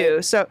stuff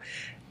too. So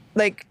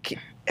like,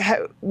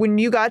 when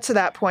you got to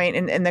that point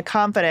in the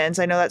confidence,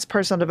 I know that's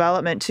personal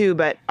development too,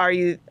 but are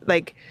you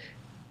like,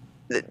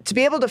 to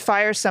be able to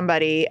fire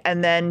somebody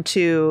and then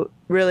to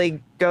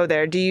really go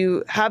there, do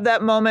you have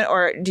that moment,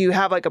 or do you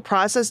have like a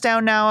process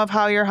down now of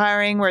how you're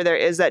hiring where there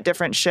is that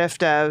different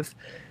shift of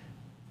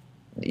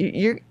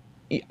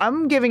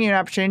I'm giving you an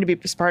opportunity to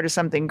be part of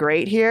something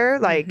great here,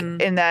 like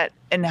in that,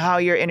 and how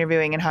you're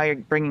interviewing and how you're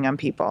bringing on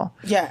people?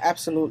 Yeah,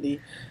 absolutely.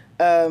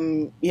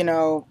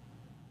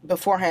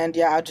 Beforehand,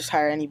 I'll just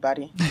hire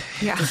anybody.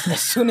 Yeah. Just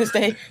as soon as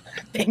they,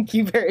 thank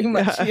you very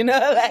much. You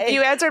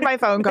answered my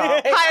phone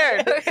call.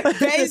 Hired.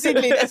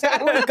 Basically, that's how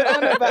I would have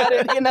gone about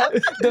it,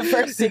 the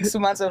first 6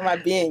 months of my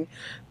being.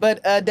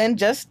 But then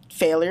just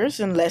failures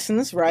and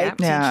lessons, right?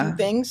 Yeah. Teaching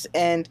things.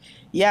 And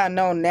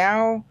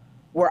now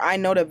where I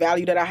know the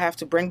value that I have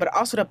to bring, but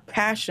also the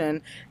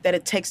passion that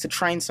it takes to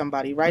train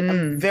somebody, right?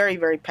 I'm very,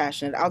 very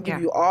passionate. I'll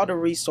give you all the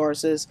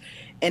resources,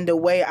 and the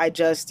way I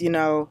just,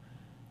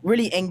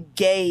 really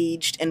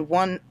engaged and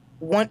want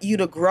you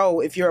to grow.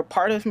 If you're a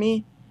part of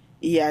me,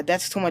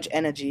 that's too much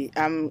energy.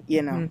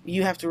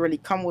 You have to really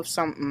come with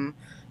something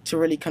to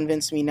really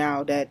convince me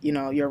now that,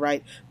 you're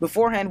right.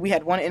 Beforehand, we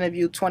had one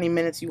interview, 20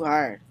 minutes, you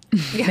hired.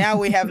 Now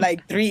we have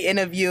like 3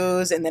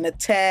 interviews and then a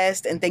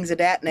test and things of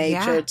that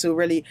nature to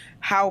really,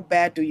 how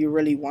bad do you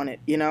really want it,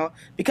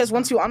 Because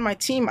once you're on my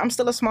team, I'm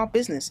still a small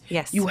business.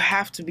 Yes. You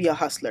have to be a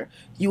hustler.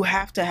 You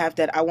have to have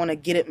that I want to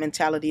get it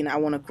mentality and I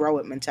want to grow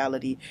it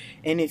mentality.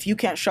 And if you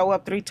can't show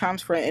up 3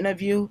 times for an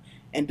interview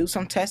and do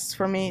some tests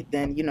for me,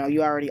 then,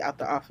 you already out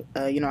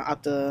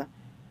the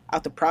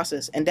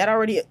process. And that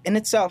already in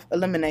itself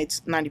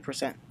eliminates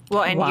 90%.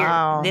 Well,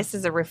 and this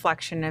is a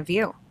reflection of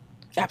you.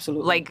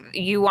 Absolutely. Like,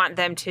 you want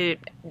them to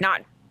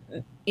not,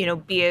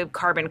 be a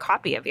carbon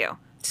copy of you.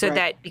 So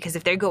that, because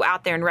if they go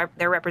out there and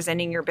they're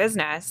representing your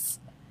business,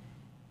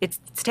 it's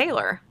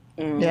Taylor.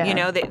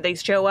 They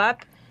show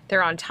up,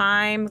 they're on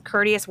time,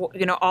 courteous,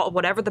 all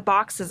whatever the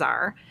boxes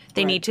are,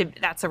 they need to,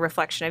 that's a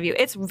reflection of you.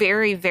 It's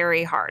very,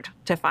 very hard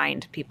to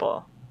find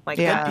people like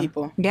good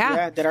people.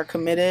 That are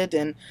committed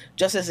and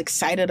just as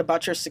excited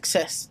about your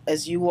success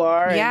as you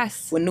are.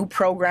 Yes. And when new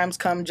programs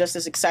come, just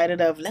as excited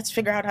of, let's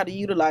figure out how to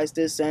utilize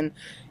this and,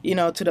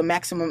 to the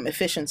maximum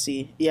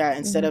efficiency. Yeah.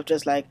 Instead of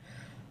just like,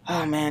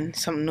 oh man,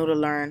 something new to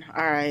learn.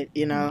 All right.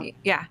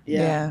 Yeah.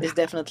 It's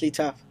definitely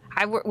tough.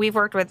 We've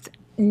worked with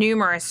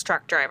numerous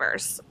truck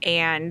drivers,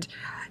 and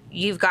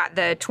you've got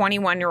the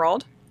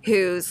 21-year-old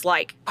who's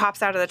like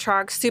pops out of the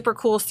truck, super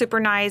cool,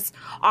 super nice,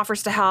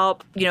 offers to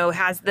help,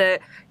 has the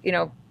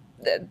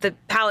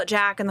pallet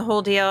jack and the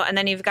whole deal. And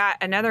then you've got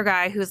another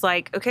guy who's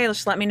like, okay,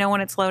 just let me know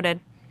when it's loaded.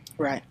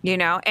 Right.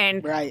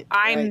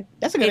 And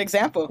That's a good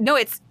example. No,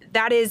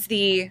 that is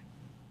we've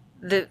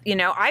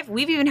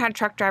even had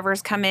truck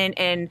drivers come in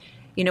and,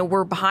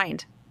 we're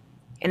behind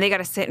and they got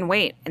to sit and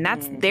wait, and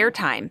that's their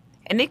time.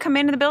 And they come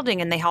into the building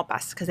and they help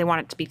us because they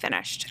want it to be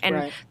finished.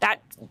 And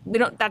that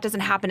doesn't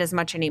happen as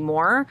much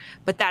anymore,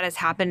 but that has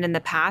happened in the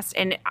past.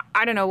 And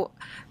I don't know,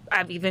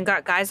 I've even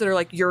got guys that are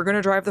like, you're going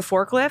to drive the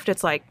forklift?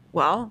 It's like,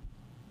 well,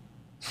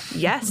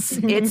 yes,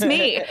 it's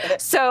me.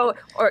 So,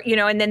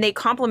 and then they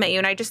compliment you.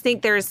 And I just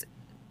think there's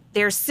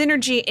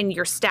synergy in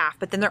your staff,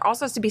 but then there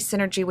also has to be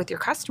synergy with your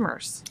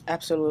customers.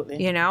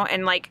 Absolutely.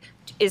 And like,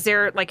 is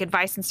there like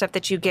advice and stuff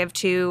that you give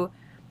to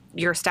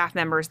your staff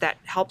members that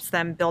helps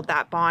them build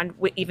that bond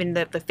with even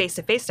the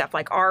face-to-face stuff,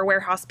 like our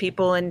warehouse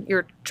people and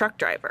your truck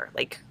driver?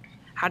 Like,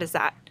 how does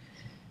that?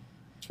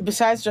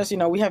 Besides just,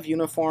 we have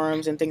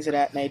uniforms and things of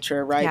that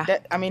nature, right?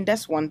 Yeah.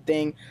 That's one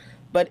thing.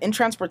 But in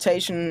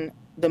transportation,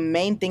 the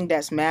main thing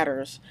that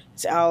matters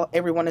is how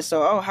everyone is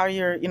how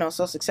you're,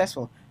 so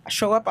successful. I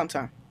show up on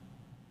time.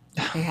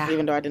 Yeah.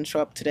 Even though I didn't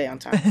show up today on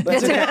time.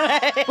 But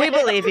We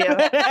believe believe you.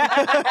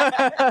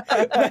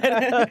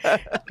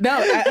 No,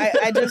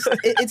 I just,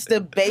 it's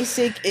the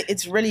basic,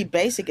 it's really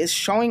basic. It's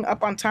showing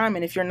up on time.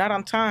 And if you're not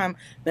on time,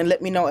 then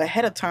let me know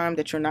ahead of time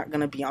that you're not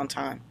going to be on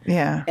time.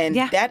 Yeah. And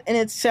that in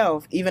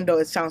itself, even though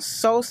it sounds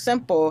so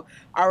simple,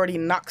 already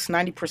knocks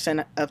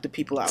 90% of the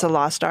people out. It's a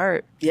lost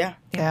art. Yeah.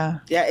 Yeah.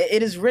 Yeah,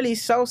 it is really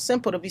so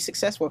simple to be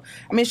successful.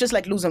 I mean, it's just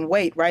like losing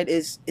weight, right?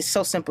 It's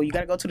so simple. You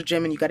got to go to the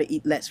gym and you got to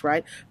eat less,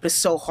 right? But it's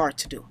so hard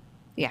to do.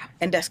 Yeah.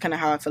 And that's kind of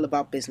how I feel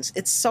about business.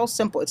 It's so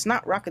simple. It's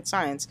not rocket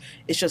science.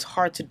 It's just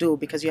hard to do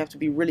because you have to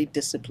be really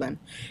disciplined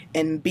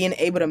and being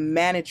able to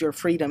manage your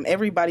freedom.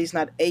 Everybody's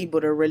not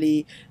able to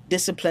really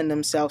discipline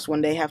themselves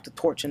when they have the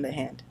torch in their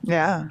hand.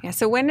 Yeah. Yeah.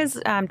 So when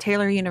is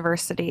Taylor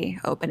University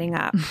opening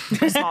up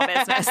for small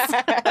business?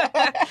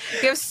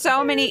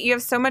 You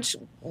have so much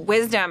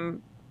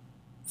wisdom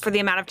for the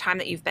amount of time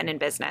that you've been in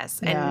business.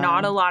 And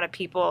not a lot of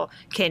people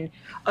can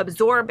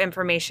absorb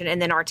information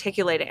and then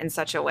articulate it in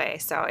such a way.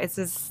 So it's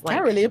just like... I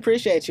really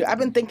appreciate you. I've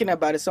been thinking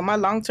about it. So my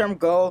long-term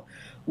goal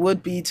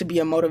would be to be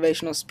a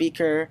motivational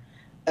speaker.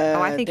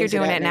 I think you're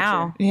doing it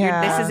now.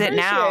 Yeah. This is it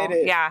now.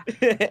 Appreciate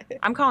it. Yeah.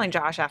 I'm calling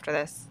Josh after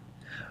this.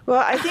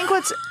 Well, I think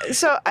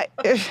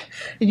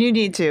you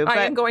need to. But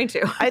I am going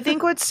to. I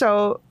think what's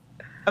so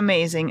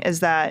amazing is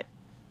that,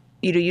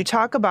 you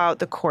talk about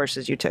the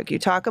courses you took. You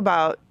talk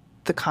about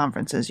the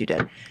conferences you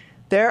did.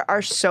 There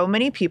are so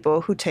many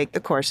people who take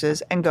the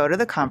courses and go to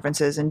the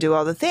conferences and do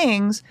all the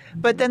things,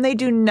 but then they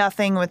do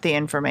nothing with the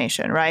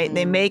information, right?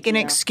 They make an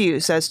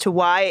excuse as to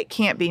why it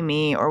can't be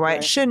me or why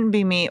it shouldn't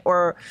be me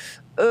or,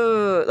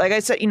 like I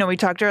said, we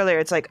talked earlier,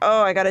 it's like,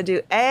 I got to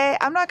do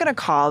I'm not going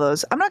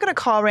to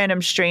call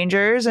random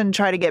strangers and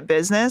try to get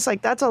business.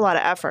 Like that's a lot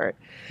of effort.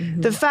 Mm-hmm.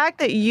 The fact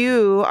that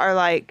you are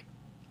like,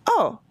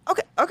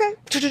 okay,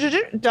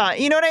 done.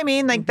 You know what I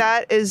mean? Like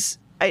that is,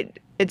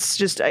 it's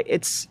just,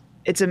 it's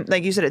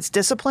like you said, it's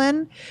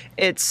discipline.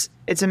 It's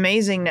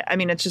amazing. I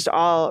mean, it's just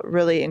all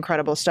really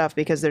incredible stuff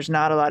because there's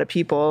not a lot of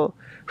people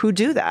who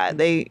do that.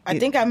 I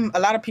think a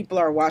lot of people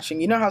are watching.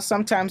 You know how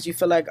sometimes you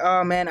feel like,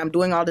 oh man, I'm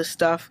doing all this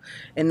stuff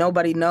and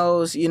nobody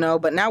knows,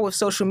 but now with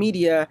social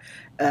media,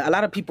 a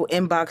lot of people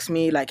inbox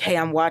me like, hey,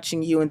 I'm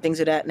watching you and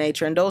things of that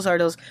nature. And those are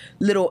those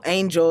little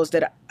angels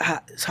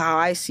that's how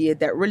I see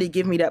it, that really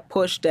give me that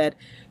push that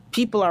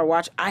people are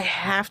watching. I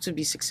have to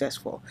be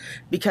successful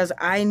because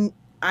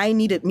I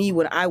needed me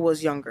when I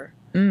was younger.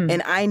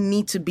 And I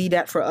need to be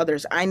that for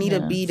others. I need to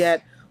be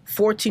that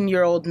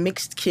 14-year-old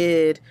mixed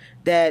kid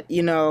that,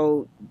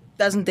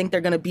 doesn't think they're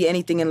going to be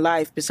anything in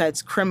life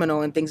besides criminal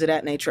and things of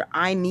that nature.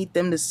 I need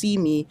them to see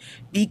me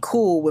be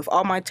cool with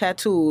all my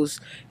tattoos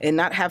and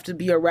not have to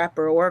be a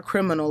rapper or a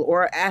criminal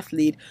or an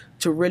athlete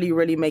to really,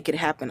 really make it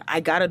happen. I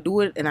got to do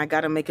it and I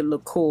got to make it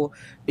look cool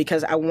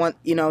because I want,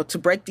 to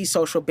break these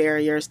social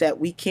barriers that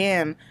we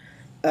can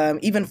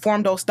even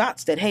form those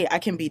dots that, hey, I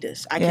can be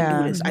this. I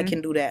can do this. I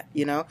can do that.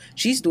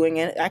 She's doing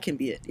it. I can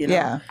be it.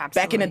 Yeah,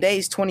 absolutely. Back in the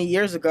days, 20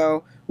 years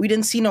ago, we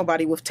didn't see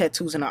nobody with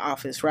tattoos in the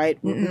office, right?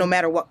 Mm-mm. No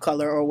matter what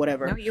color or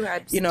whatever. No, you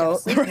had,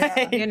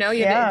 right?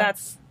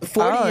 That's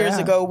 40 years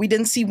ago, we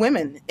didn't see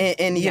women.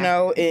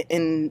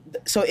 And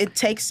so it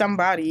takes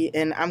somebody,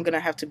 and I'm going to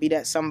have to be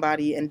that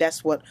somebody. And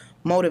that's what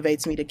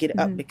motivates me to get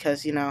up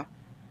because,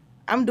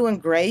 I'm doing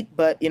great,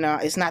 but,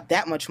 it's not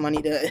that much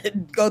money to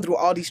go through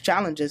all these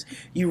challenges.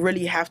 You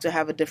really have to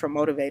have a different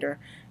motivator,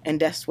 and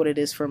that's what it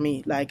is for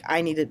me. Like,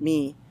 I needed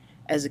me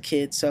as a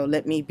kid, so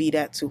let me be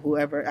that to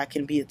whoever I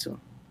can be it to.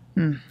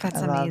 That's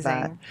I love amazing.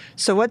 That.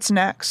 So what's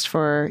next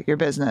for your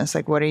business?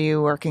 Like, what are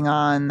you working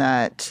on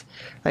that,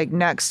 like,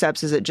 next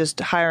steps? Is it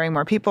just hiring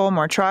more people,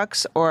 more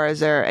trucks, or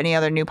is there any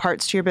other new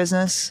parts to your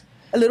business?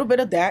 A little bit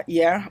of that,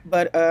 yeah.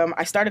 But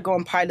I started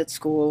going pilot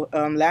school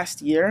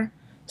last year,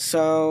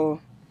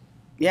 so...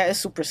 yeah, it's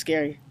super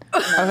scary.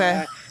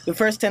 Okay. The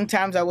first 10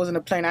 times I was in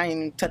a plane, I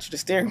didn't even touch the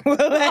steering wheel.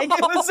 Like,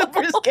 it was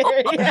super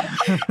scary.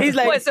 He's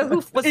like, wait, so who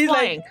was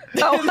flying?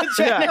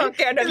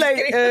 Okay, he's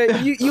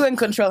like, you in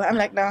control. I'm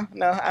like, no,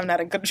 I'm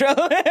not in control.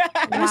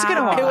 I was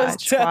gonna watch. It was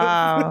tough.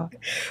 Wow.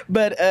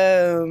 But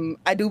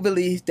I do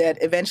believe that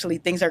eventually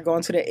things are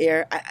going to the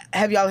air.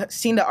 Have y'all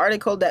seen the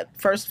article, that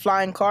first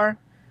flying car?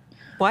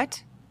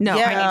 What? No,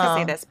 Yeah. I need to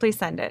see this. Please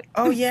send it.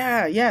 Oh,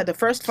 yeah. The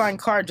first flying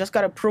car just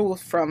got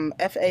approved from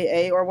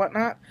FAA or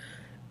whatnot.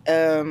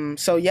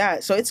 So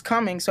it's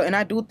coming. So, and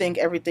I do think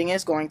everything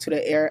is going to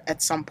the air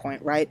at some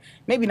point, right?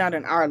 Maybe not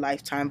in our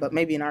lifetime, but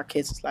maybe in our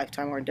kids'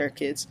 lifetime or in their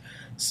kids.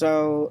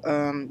 So,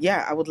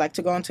 I would like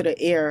to go into the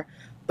air.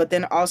 But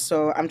then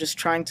also, I'm just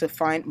trying to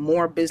find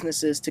more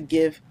businesses to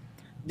give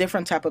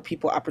different type of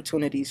people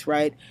opportunities,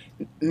 right?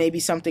 Maybe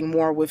something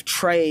more with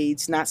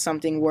trades, not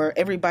something where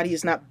everybody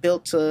is not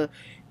built to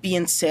be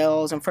in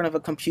sales in front of a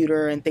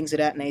computer and things of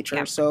that nature.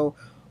 Yeah. So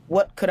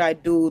what could I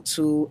do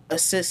to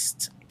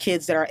assist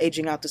kids that are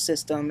aging out the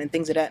system and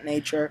things of that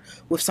nature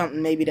with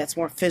something maybe that's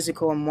more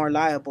physical and more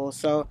liable?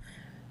 So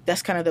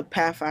that's kind of the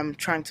path I'm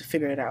trying to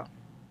figure it out.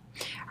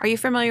 Are you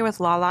familiar with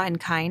Lala and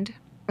Kind?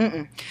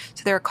 Mm-mm.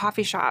 So they're a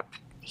coffee shop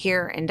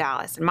here in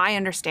Dallas. And my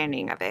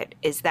understanding of it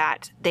is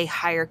that they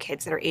hire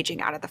kids that are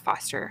aging out of the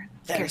foster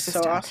That care is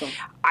system. so awesome.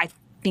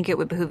 think it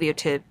would behoove you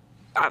to,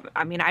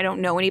 I mean, I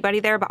don't know anybody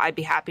there, but I'd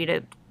be happy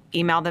to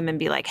email them and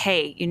be like,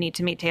 hey, you need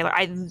to meet Traylor.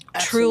 I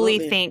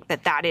truly think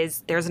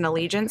there's an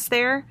allegiance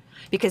there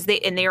because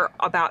they're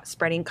about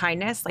spreading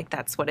kindness. Like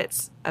that's what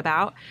it's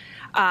about.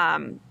 I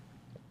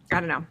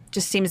don't know.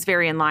 Just seems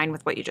very in line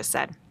with what you just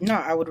said. No,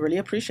 I would really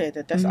appreciate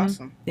that. That's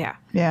awesome. Yeah.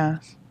 Yeah.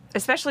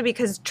 Especially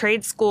because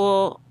trade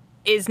school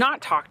is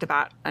not talked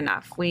about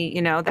enough.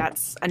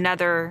 That's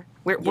another,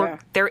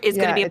 there is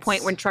going to be a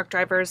point when truck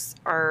drivers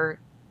are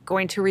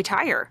going to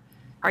retire.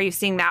 Are you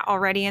seeing that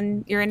already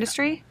in your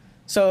industry?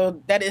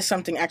 So that is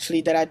something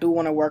actually that I do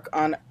want to work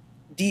on.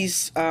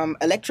 These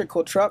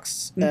electrical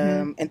trucks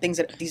and things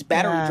these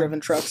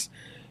battery-driven trucks,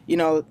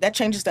 that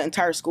changes the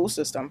entire school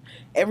system.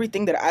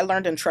 Everything that I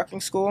learned in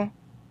trucking school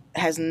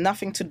has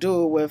nothing to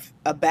do with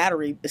a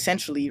battery,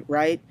 essentially,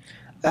 right?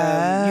 You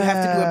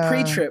have to do a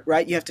pre-trip,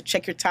 right? You have to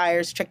check your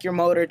tires, check your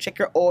motor, check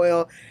your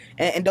oil,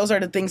 and those are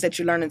the things that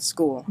you learn in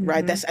school,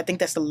 right? I think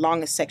that's the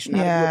longest section.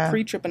 How to do a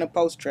pre-trip and a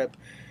post-trip.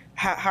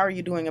 How are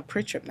you doing a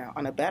pre-trip now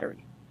on a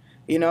battery?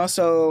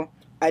 So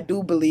I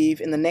do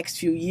believe in the next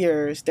few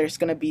years there's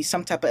going to be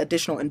some type of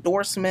additional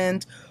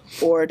endorsement,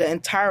 or the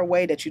entire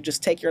way that you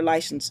just take your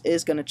license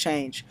is going to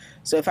change.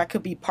 So if I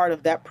could be part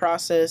of that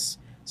process,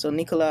 so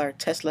Nikola or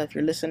Tesla, if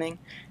you're listening.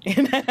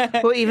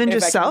 Well, even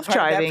just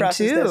self-driving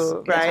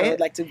too, right? That's I'd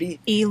like to be.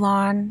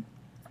 Elon,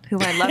 who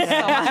I love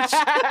so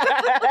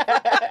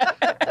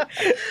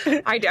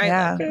much. I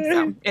love him.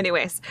 So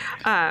anyways,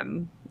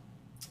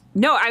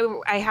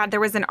 no, there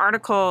was an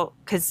article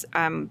because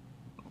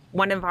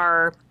one of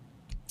our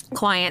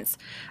clients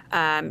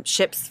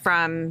ships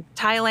from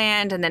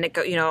Thailand, and then it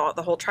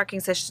the whole trucking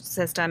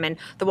system, and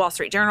the Wall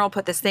Street Journal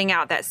put this thing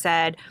out that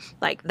said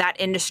like that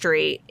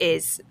industry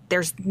it's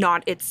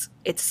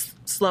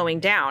slowing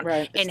down,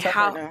 right? And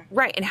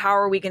how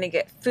are we going to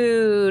get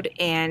food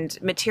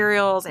and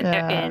materials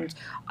and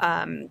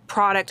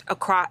product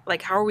across,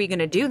 like how are we going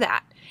to do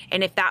that?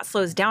 And if that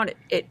slows down,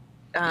 it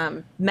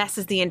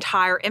messes the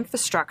entire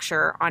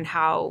infrastructure on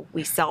how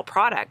we sell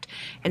product.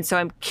 And so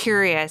I'm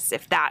curious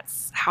if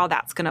that's how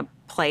that's going to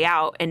play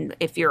out, and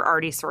if you're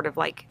already sort of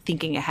like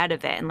thinking ahead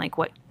of it, and like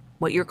what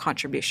your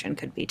contribution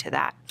could be to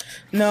that.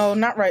 No,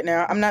 not right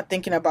now. I'm not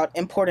thinking about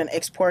import and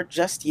export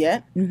just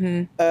yet.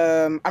 I'm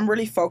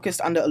really focused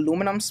on the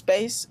aluminum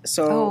space.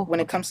 So when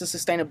it comes to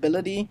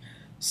sustainability,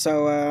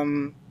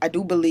 I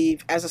do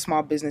believe as a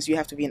small business, you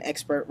have to be an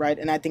expert, right?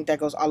 And I think that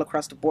goes all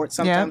across the board.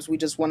 Sometimes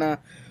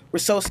we're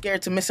so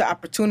scared to miss an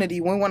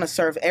opportunity. We want to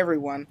serve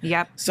everyone.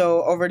 Yep.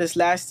 So over this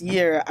last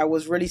year, I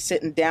was really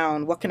sitting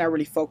down, what can I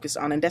really focus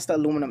on? And that's the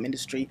aluminum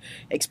industry,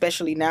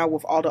 especially now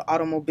with all the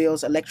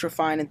automobiles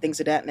electrifying and things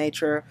of that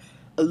nature.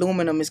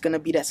 Aluminum is going to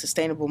be that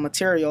sustainable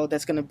material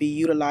that's going to be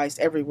utilized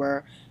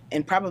everywhere,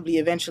 and probably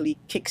eventually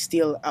kick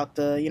steel out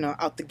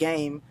the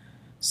game.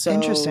 So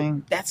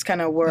interesting. That's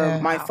kind of where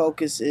my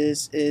focus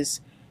is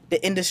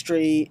the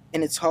industry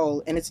in its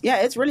whole. And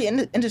it's really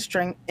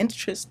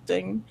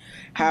interesting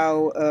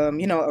how,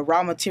 a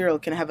raw material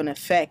can have an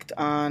effect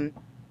on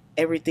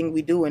everything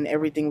we do and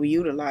everything we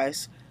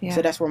utilize. Yeah.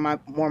 So that's where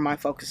my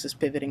focus is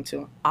pivoting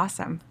to.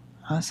 Awesome.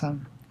 All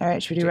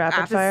right, should we do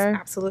rapid fire?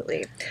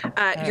 Absolutely.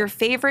 Your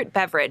favorite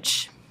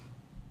beverage?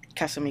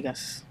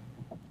 Casamigos.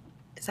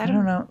 I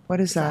don't know. What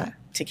is that?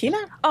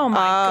 Tequila? Oh, my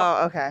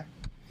God. Oh, okay.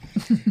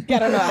 Yeah, I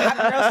don't know. Hot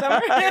girl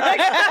summer.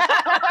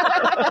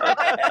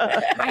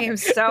 I am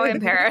so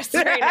embarrassed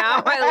right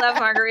now. I love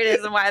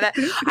margaritas and why that.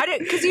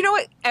 Because you know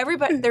what?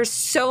 There's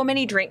so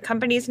many drink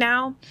companies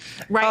now,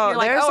 right? You're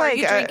like, are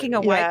you drinking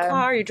a White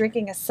Claw? Are you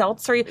drinking a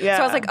seltzer? So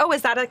I was like,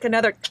 is that like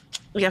another?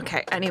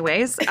 Okay.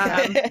 Anyways,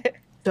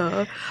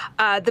 duh.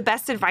 The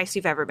best advice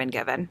you've ever been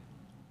given?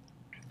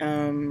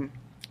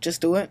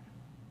 Just do it.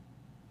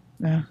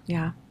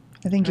 Yeah.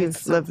 I think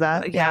you've lived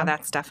that. Yeah,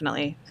 that's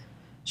definitely.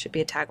 Should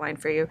be a tagline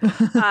for you.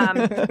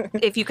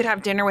 If you could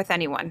have dinner with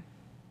anyone.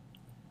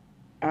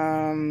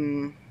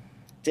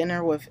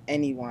 Dinner with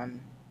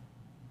anyone.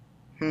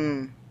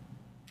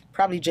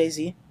 Probably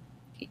Jay-Z.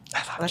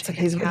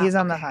 He's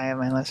on the high of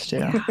my list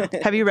too.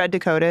 Have you read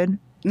Decoded?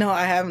 No,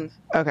 I haven't.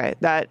 Okay,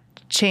 that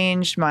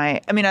changed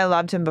I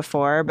loved him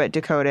before, but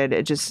Decoded,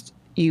 it's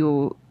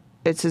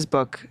his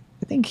book.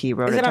 I think he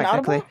wrote it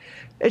technically. Audible?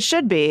 It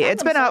should be.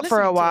 It's been out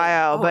for a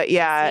while, but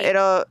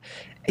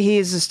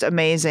he's just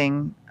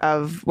amazing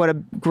of what a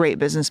great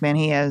businessman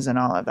he is and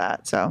all of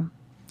that. So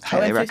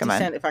highly recommend.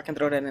 50 Cent, if I can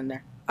throw that in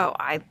there. Oh,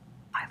 I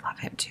love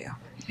him too.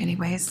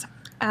 Anyways,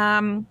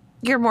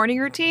 your morning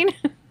routine?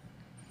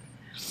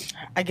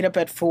 I get up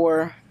at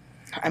 4.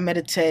 I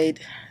meditate,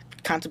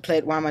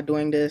 contemplate, why am I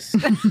doing this? So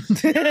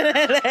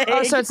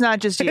it's not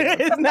just you.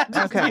 It's not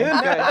just you. you.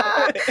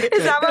 Good.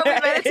 Is that what we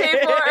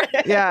meditate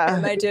for? Yeah.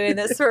 Am I doing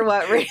this for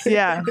what reason?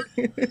 Yeah.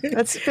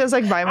 That feels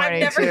like my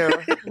morning too.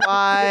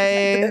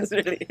 Why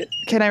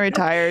can I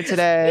retire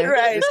today?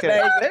 Right.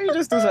 Let me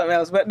just do something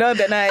else. But no,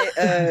 then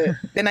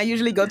I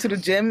usually go to the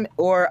gym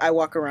or I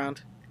walk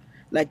around.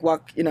 Like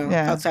walk,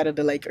 outside of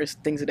the lake or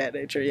things of that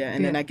nature. Yeah.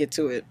 And then I get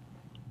to it.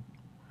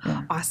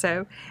 Yeah.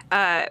 Awesome.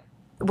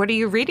 What are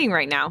you reading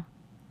right now?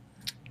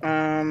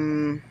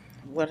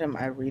 What am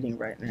I reading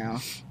right now?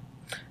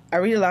 I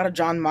read a lot of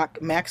John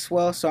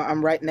Maxwell, so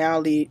I'm right now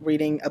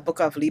reading a book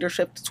of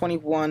leadership,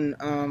 21,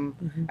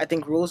 I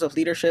think, rules of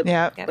leadership.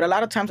 Yeah. But a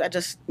lot of times I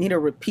just need to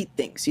repeat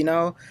things, you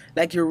know?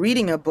 Like you're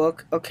reading a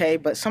book, okay,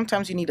 but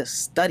sometimes you need to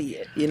study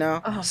it, you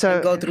know? So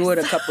and go through it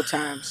a couple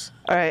times.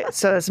 All right,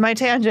 so that's my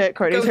tangent.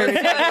 Courtney's heard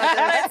me talk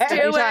about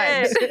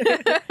this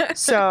many times.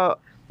 So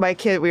my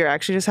kid, we were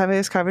actually just having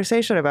this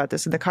conversation about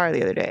this in the car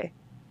the other day,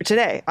 or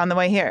today, on the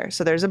way here.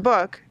 So there's a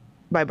book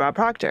by Bob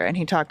Proctor, and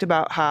he talked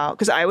about how,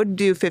 because I would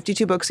do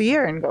 52 books a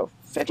year and go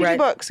 52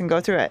 books and go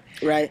through it.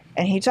 Right.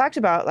 And he talked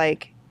about,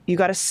 like, you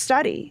got to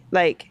study.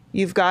 Like,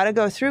 you've got to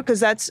go through,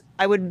 because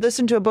I would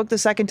listen to a book the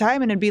second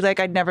time and it'd be like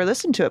I'd never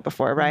listened to it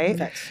before,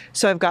 right?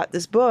 So I've got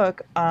this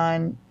book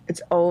on,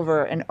 it's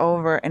over and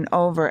over and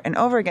over and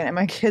over again. And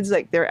my kids,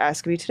 like, they're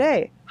asking me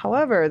today.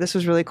 However, this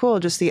was really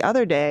cool. Just the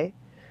other day,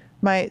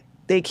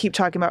 they keep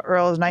talking about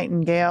Earl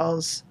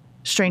Nightingale's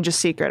Strangest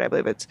Secret, I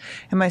believe it's.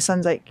 And my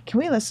son's like, can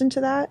we listen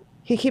to that?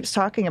 He keeps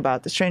talking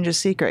about The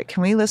Strangest Secret.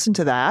 Can we listen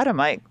to that? I'm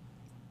like,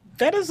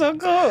 that is so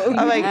cool.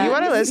 I'm like, you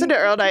want to listen to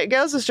Earl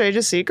Nightingale's The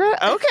Strangest Secret?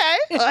 Okay.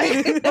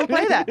 Like, we'll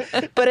play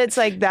that. But it's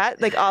like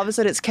that, like all of a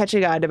sudden it's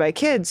catching on to my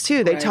kids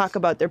too. They talk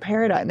about their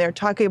paradigm. They're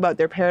talking about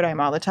their paradigm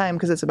all the time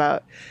because it's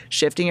about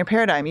shifting your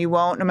paradigm. You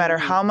won't, no matter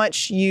how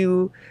much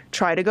you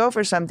try to go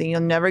for something, you'll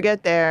never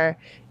get there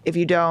if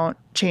you don't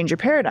change your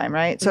paradigm,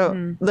 right?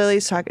 So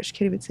Lily's talking, she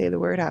can't even say the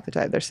word half the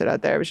time. They're sitting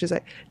out there, but she's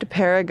like, the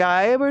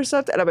paradigm or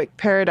something. And I'm like,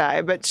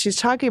 paradigm. But she's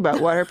talking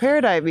about what her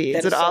paradigm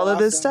means and all of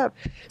this stuff.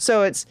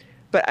 So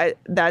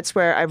that's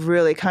where I've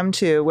really come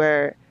to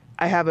where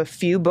I have a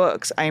few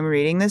books I'm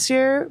reading this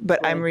year,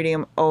 but I'm reading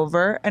them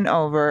over and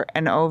over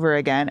and over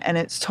again. And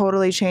it's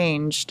totally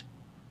changed,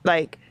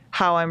 like,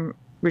 how I'm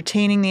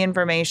retaining the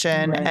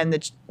information and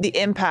the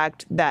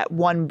impact that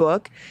one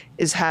book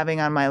is having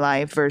on my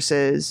life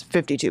versus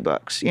 52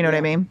 books. You know what I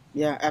mean?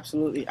 Yeah,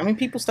 absolutely. I mean,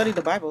 people study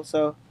the Bible,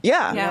 so you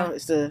know,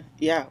 it's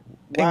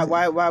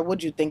why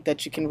would you think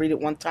that you can read it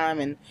one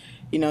time and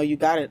you know, you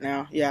got it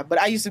now. Yeah. But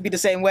I used to be the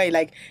same way.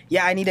 Like,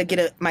 I need to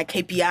get my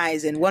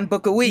KPIs in one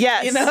book a week.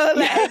 Yes. You know,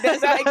 like,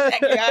 that's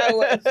exactly how it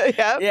was.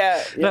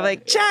 Yeah. And I'm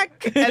like,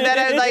 check. And then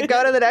I'd like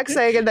go to the next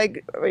thing and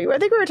like, I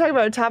think we were talking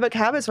about Atomic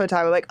Habits one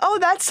time. I'm like, oh,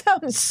 that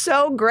sounds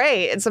so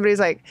great. And somebody's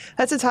like,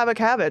 that's Atomic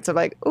Habits. I'm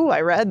like, ooh,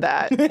 I read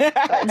that.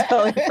 I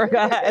totally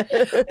forgot.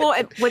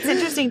 Well, what's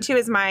interesting too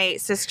is my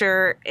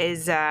sister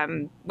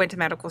went to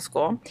medical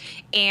school,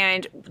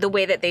 and the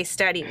way that they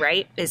study,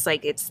 right, is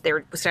like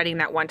they're studying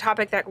that one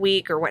topic that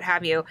week or what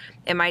have you.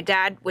 And my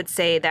dad would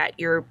say that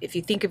if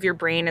you think of your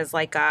brain as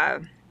like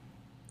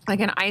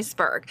an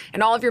iceberg,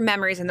 and all of your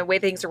memories and the way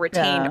things are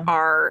retained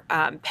are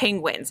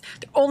penguins.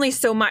 Only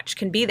so much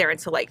can be there, and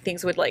so like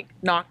things would like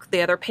knock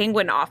the other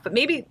penguin off. But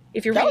maybe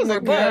if you're reading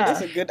more books,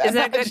 that's a good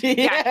analogy.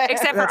 Yeah.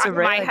 Except That's for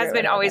my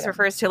husband always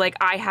refers to like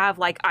I have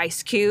like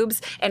ice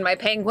cubes, and my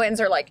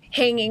penguins are like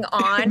hanging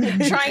on,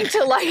 trying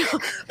to like,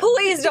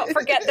 please don't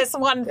forget this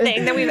one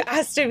thing that we've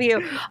asked of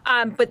you.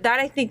 But that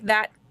I think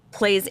that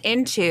plays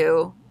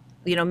into,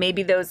 you know,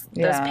 maybe those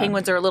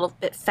penguins are a little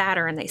bit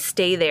fatter and they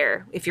stay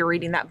there if you're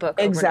reading that book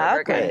over and over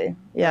again.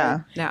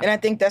 Yeah. And I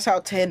think that's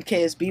how 10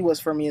 KSB was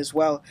for me as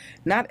well.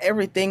 Not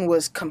everything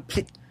was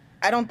complete.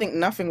 I don't think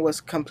nothing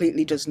was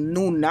completely just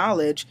new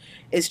knowledge.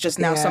 It's just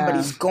now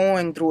somebody's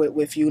going through it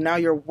with you. Now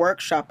you're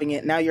workshopping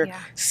it. Now you're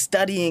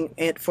studying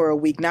it for a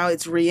week. Now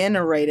it's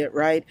reiterated,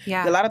 right?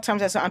 Yeah. A lot of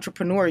times as an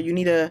entrepreneur, you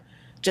need to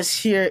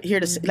just hear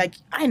to like,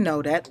 I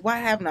know that. Why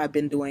haven't I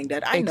been doing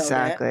that? I know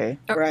that.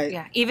 Right.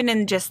 Yeah. Even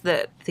in just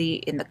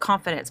in the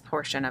confidence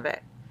portion of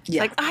it.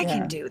 Yeah. Like, I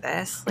can do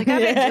this. Like, I've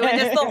been doing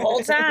this the whole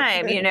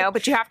time, you know,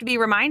 but you have to be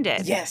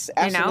reminded. Yes,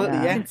 absolutely.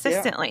 You know,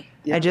 consistently.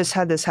 I just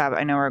had this habit.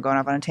 I know we're going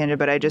off on a tangent,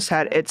 but I just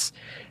had, it's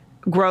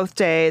Growth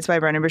Day. It's by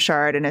Brendan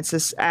Burchard, and it's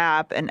this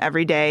app, and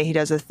every day he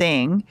does a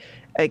thing.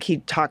 Like, he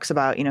talks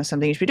about, you know,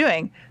 something you should be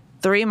doing.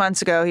 3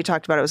 months ago, he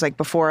talked about it was like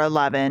before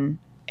 11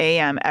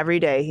 a.m. every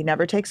day. He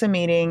never takes a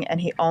meeting, and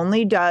he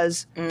only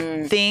does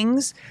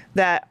things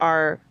that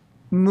are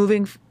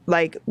moving,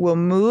 like, will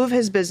move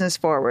his business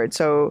forward.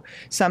 So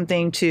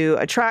something to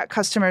attract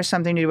customers,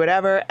 something to do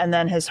whatever. And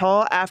then his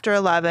whole after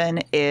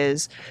 11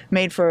 is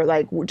made for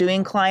like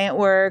doing client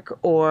work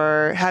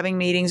or having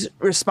meetings,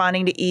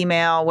 responding to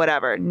email,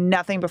 whatever.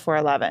 Nothing before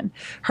 11.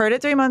 Heard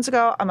it 3 months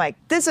ago. I'm like,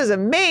 this is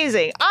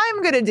amazing.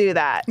 I'm going to do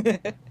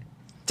that.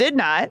 Did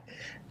not.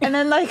 And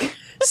then like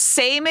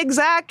same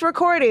exact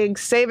recording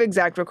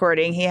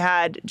he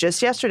had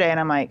just yesterday. And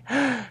I'm like,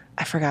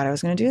 I forgot I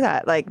was going to do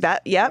that. Like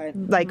that. Yep. Right.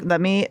 Like,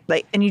 let me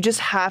like, and you just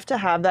have to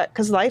have that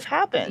because life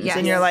happens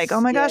and you're like, oh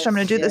my gosh, I'm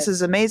going to do this. This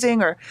is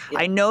amazing. Or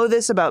I know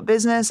this about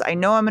business. I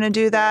know I'm going to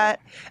do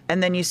that.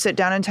 And then you sit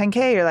down in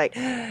 10K, you're like,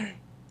 I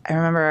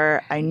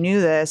remember I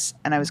knew this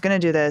and I was going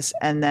to do this.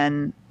 And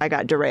then I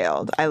got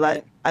derailed. I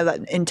let I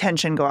let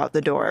intention go out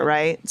the door,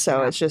 right?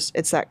 So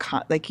it's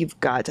that like you've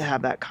got to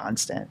have that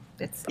constant.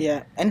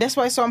 And that's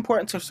why it's so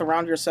important to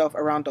surround yourself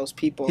around those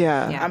people.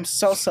 I'm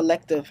so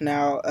selective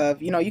now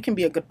of, you can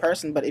be a good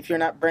person, but if you're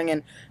not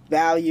bringing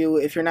value,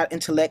 if you're not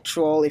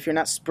intellectual, if you're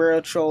not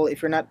spiritual,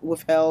 if you're not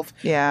with health,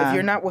 if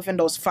you're not within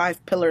those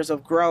 5 pillars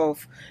of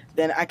growth,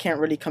 then I can't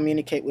really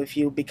communicate with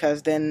you,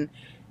 because then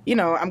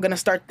I'm going to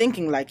start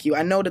thinking like you.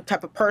 I know the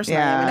type of person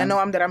I am, and I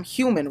know that I'm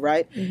human,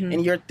 right?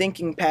 And your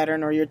thinking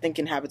pattern or your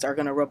thinking habits are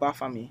going to rub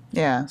off on me.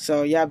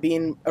 So,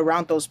 being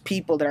around those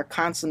people that are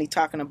constantly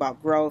talking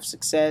about growth,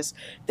 success,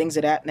 things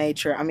of that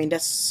nature, I mean,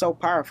 that's so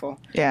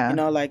powerful.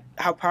 Like,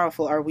 how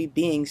powerful are we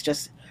beings?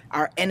 Just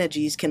our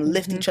energies can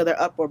lift each other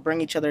up or bring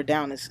each other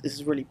down.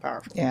 Is really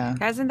powerful.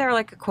 Isn't there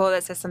like a quote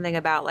that says something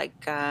about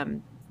like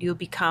you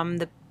become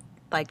the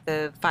 5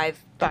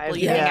 people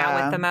you hang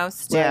out with the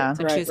most? So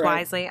choose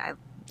wisely.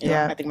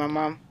 I think my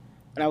mom,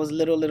 when I was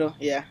little,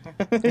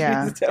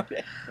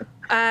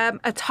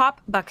 A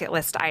top bucket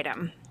list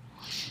item.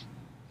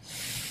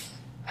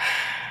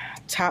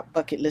 Top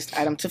bucket list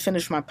item to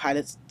finish my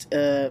pilot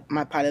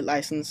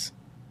license.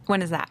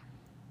 When is that?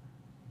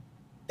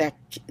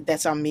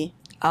 That's on me.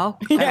 Oh,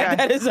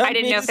 that is on I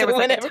didn't me. know if there was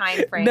like a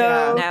time frame.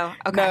 No,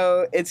 Okay.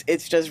 No,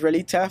 it's just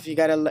really tough. You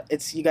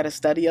gotta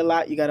study a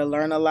lot. You gotta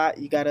learn a lot.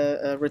 You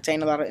gotta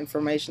retain a lot of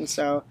information.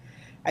 So,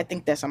 I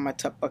think that's on my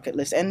top bucket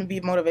list, and be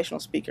a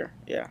motivational speaker.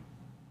 Yeah,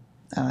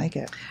 I like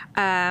it.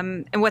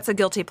 And what's a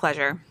guilty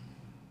pleasure?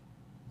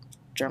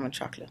 German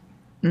chocolate.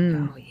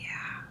 Oh yeah.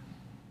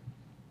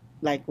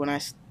 Like when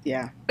like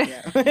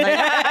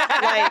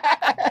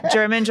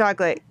German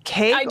chocolate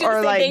cake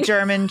or like thing.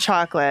 German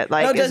chocolate?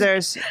 Like,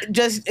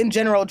 just in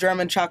general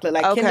German chocolate,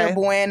 like Kinder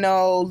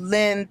Bueno,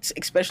 Lindt,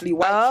 especially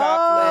white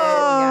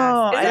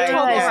chocolate. Is it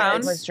Toblerone?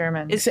 It was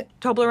German. Is it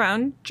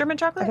Toblerone German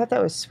chocolate? I thought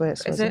that was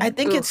Swiss. Is it? I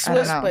think it's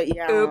Swiss, but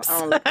I don't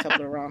like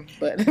Toblerone.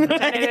 But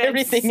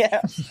everything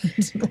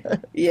else,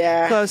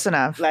 close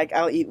enough. Like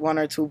I'll eat 1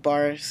 or 2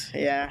 bars.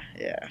 Yeah.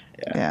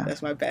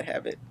 That's my bad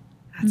habit.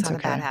 That's not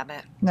a bad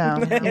habit. No,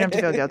 you don't have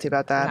to feel guilty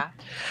about that.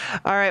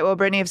 All right. Well,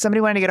 Brittany, if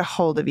somebody wanted to get a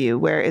hold of you,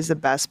 where is the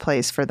best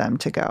place for them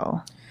to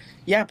go?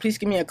 Yeah, please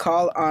give me a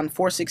call on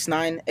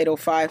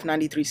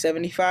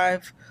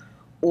 469-805-9375.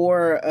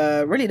 Or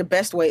really the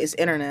best way is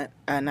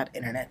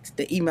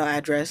the email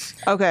address.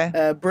 Okay.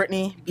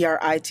 Brittany,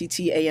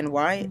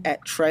 Brittany,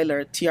 at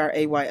Traylor,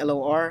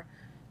 Traylor,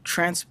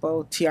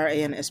 transpo,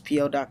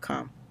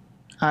 transpo.com.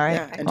 All right.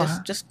 Yeah, and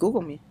just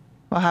Google me.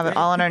 We'll have it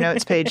all on our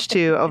notes page,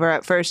 too, over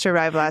at First to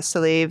Arrive, Last to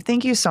Leave.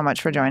 Thank you so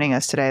much for joining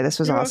us today. This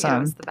was awesome. It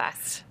was the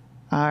best.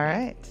 All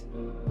right.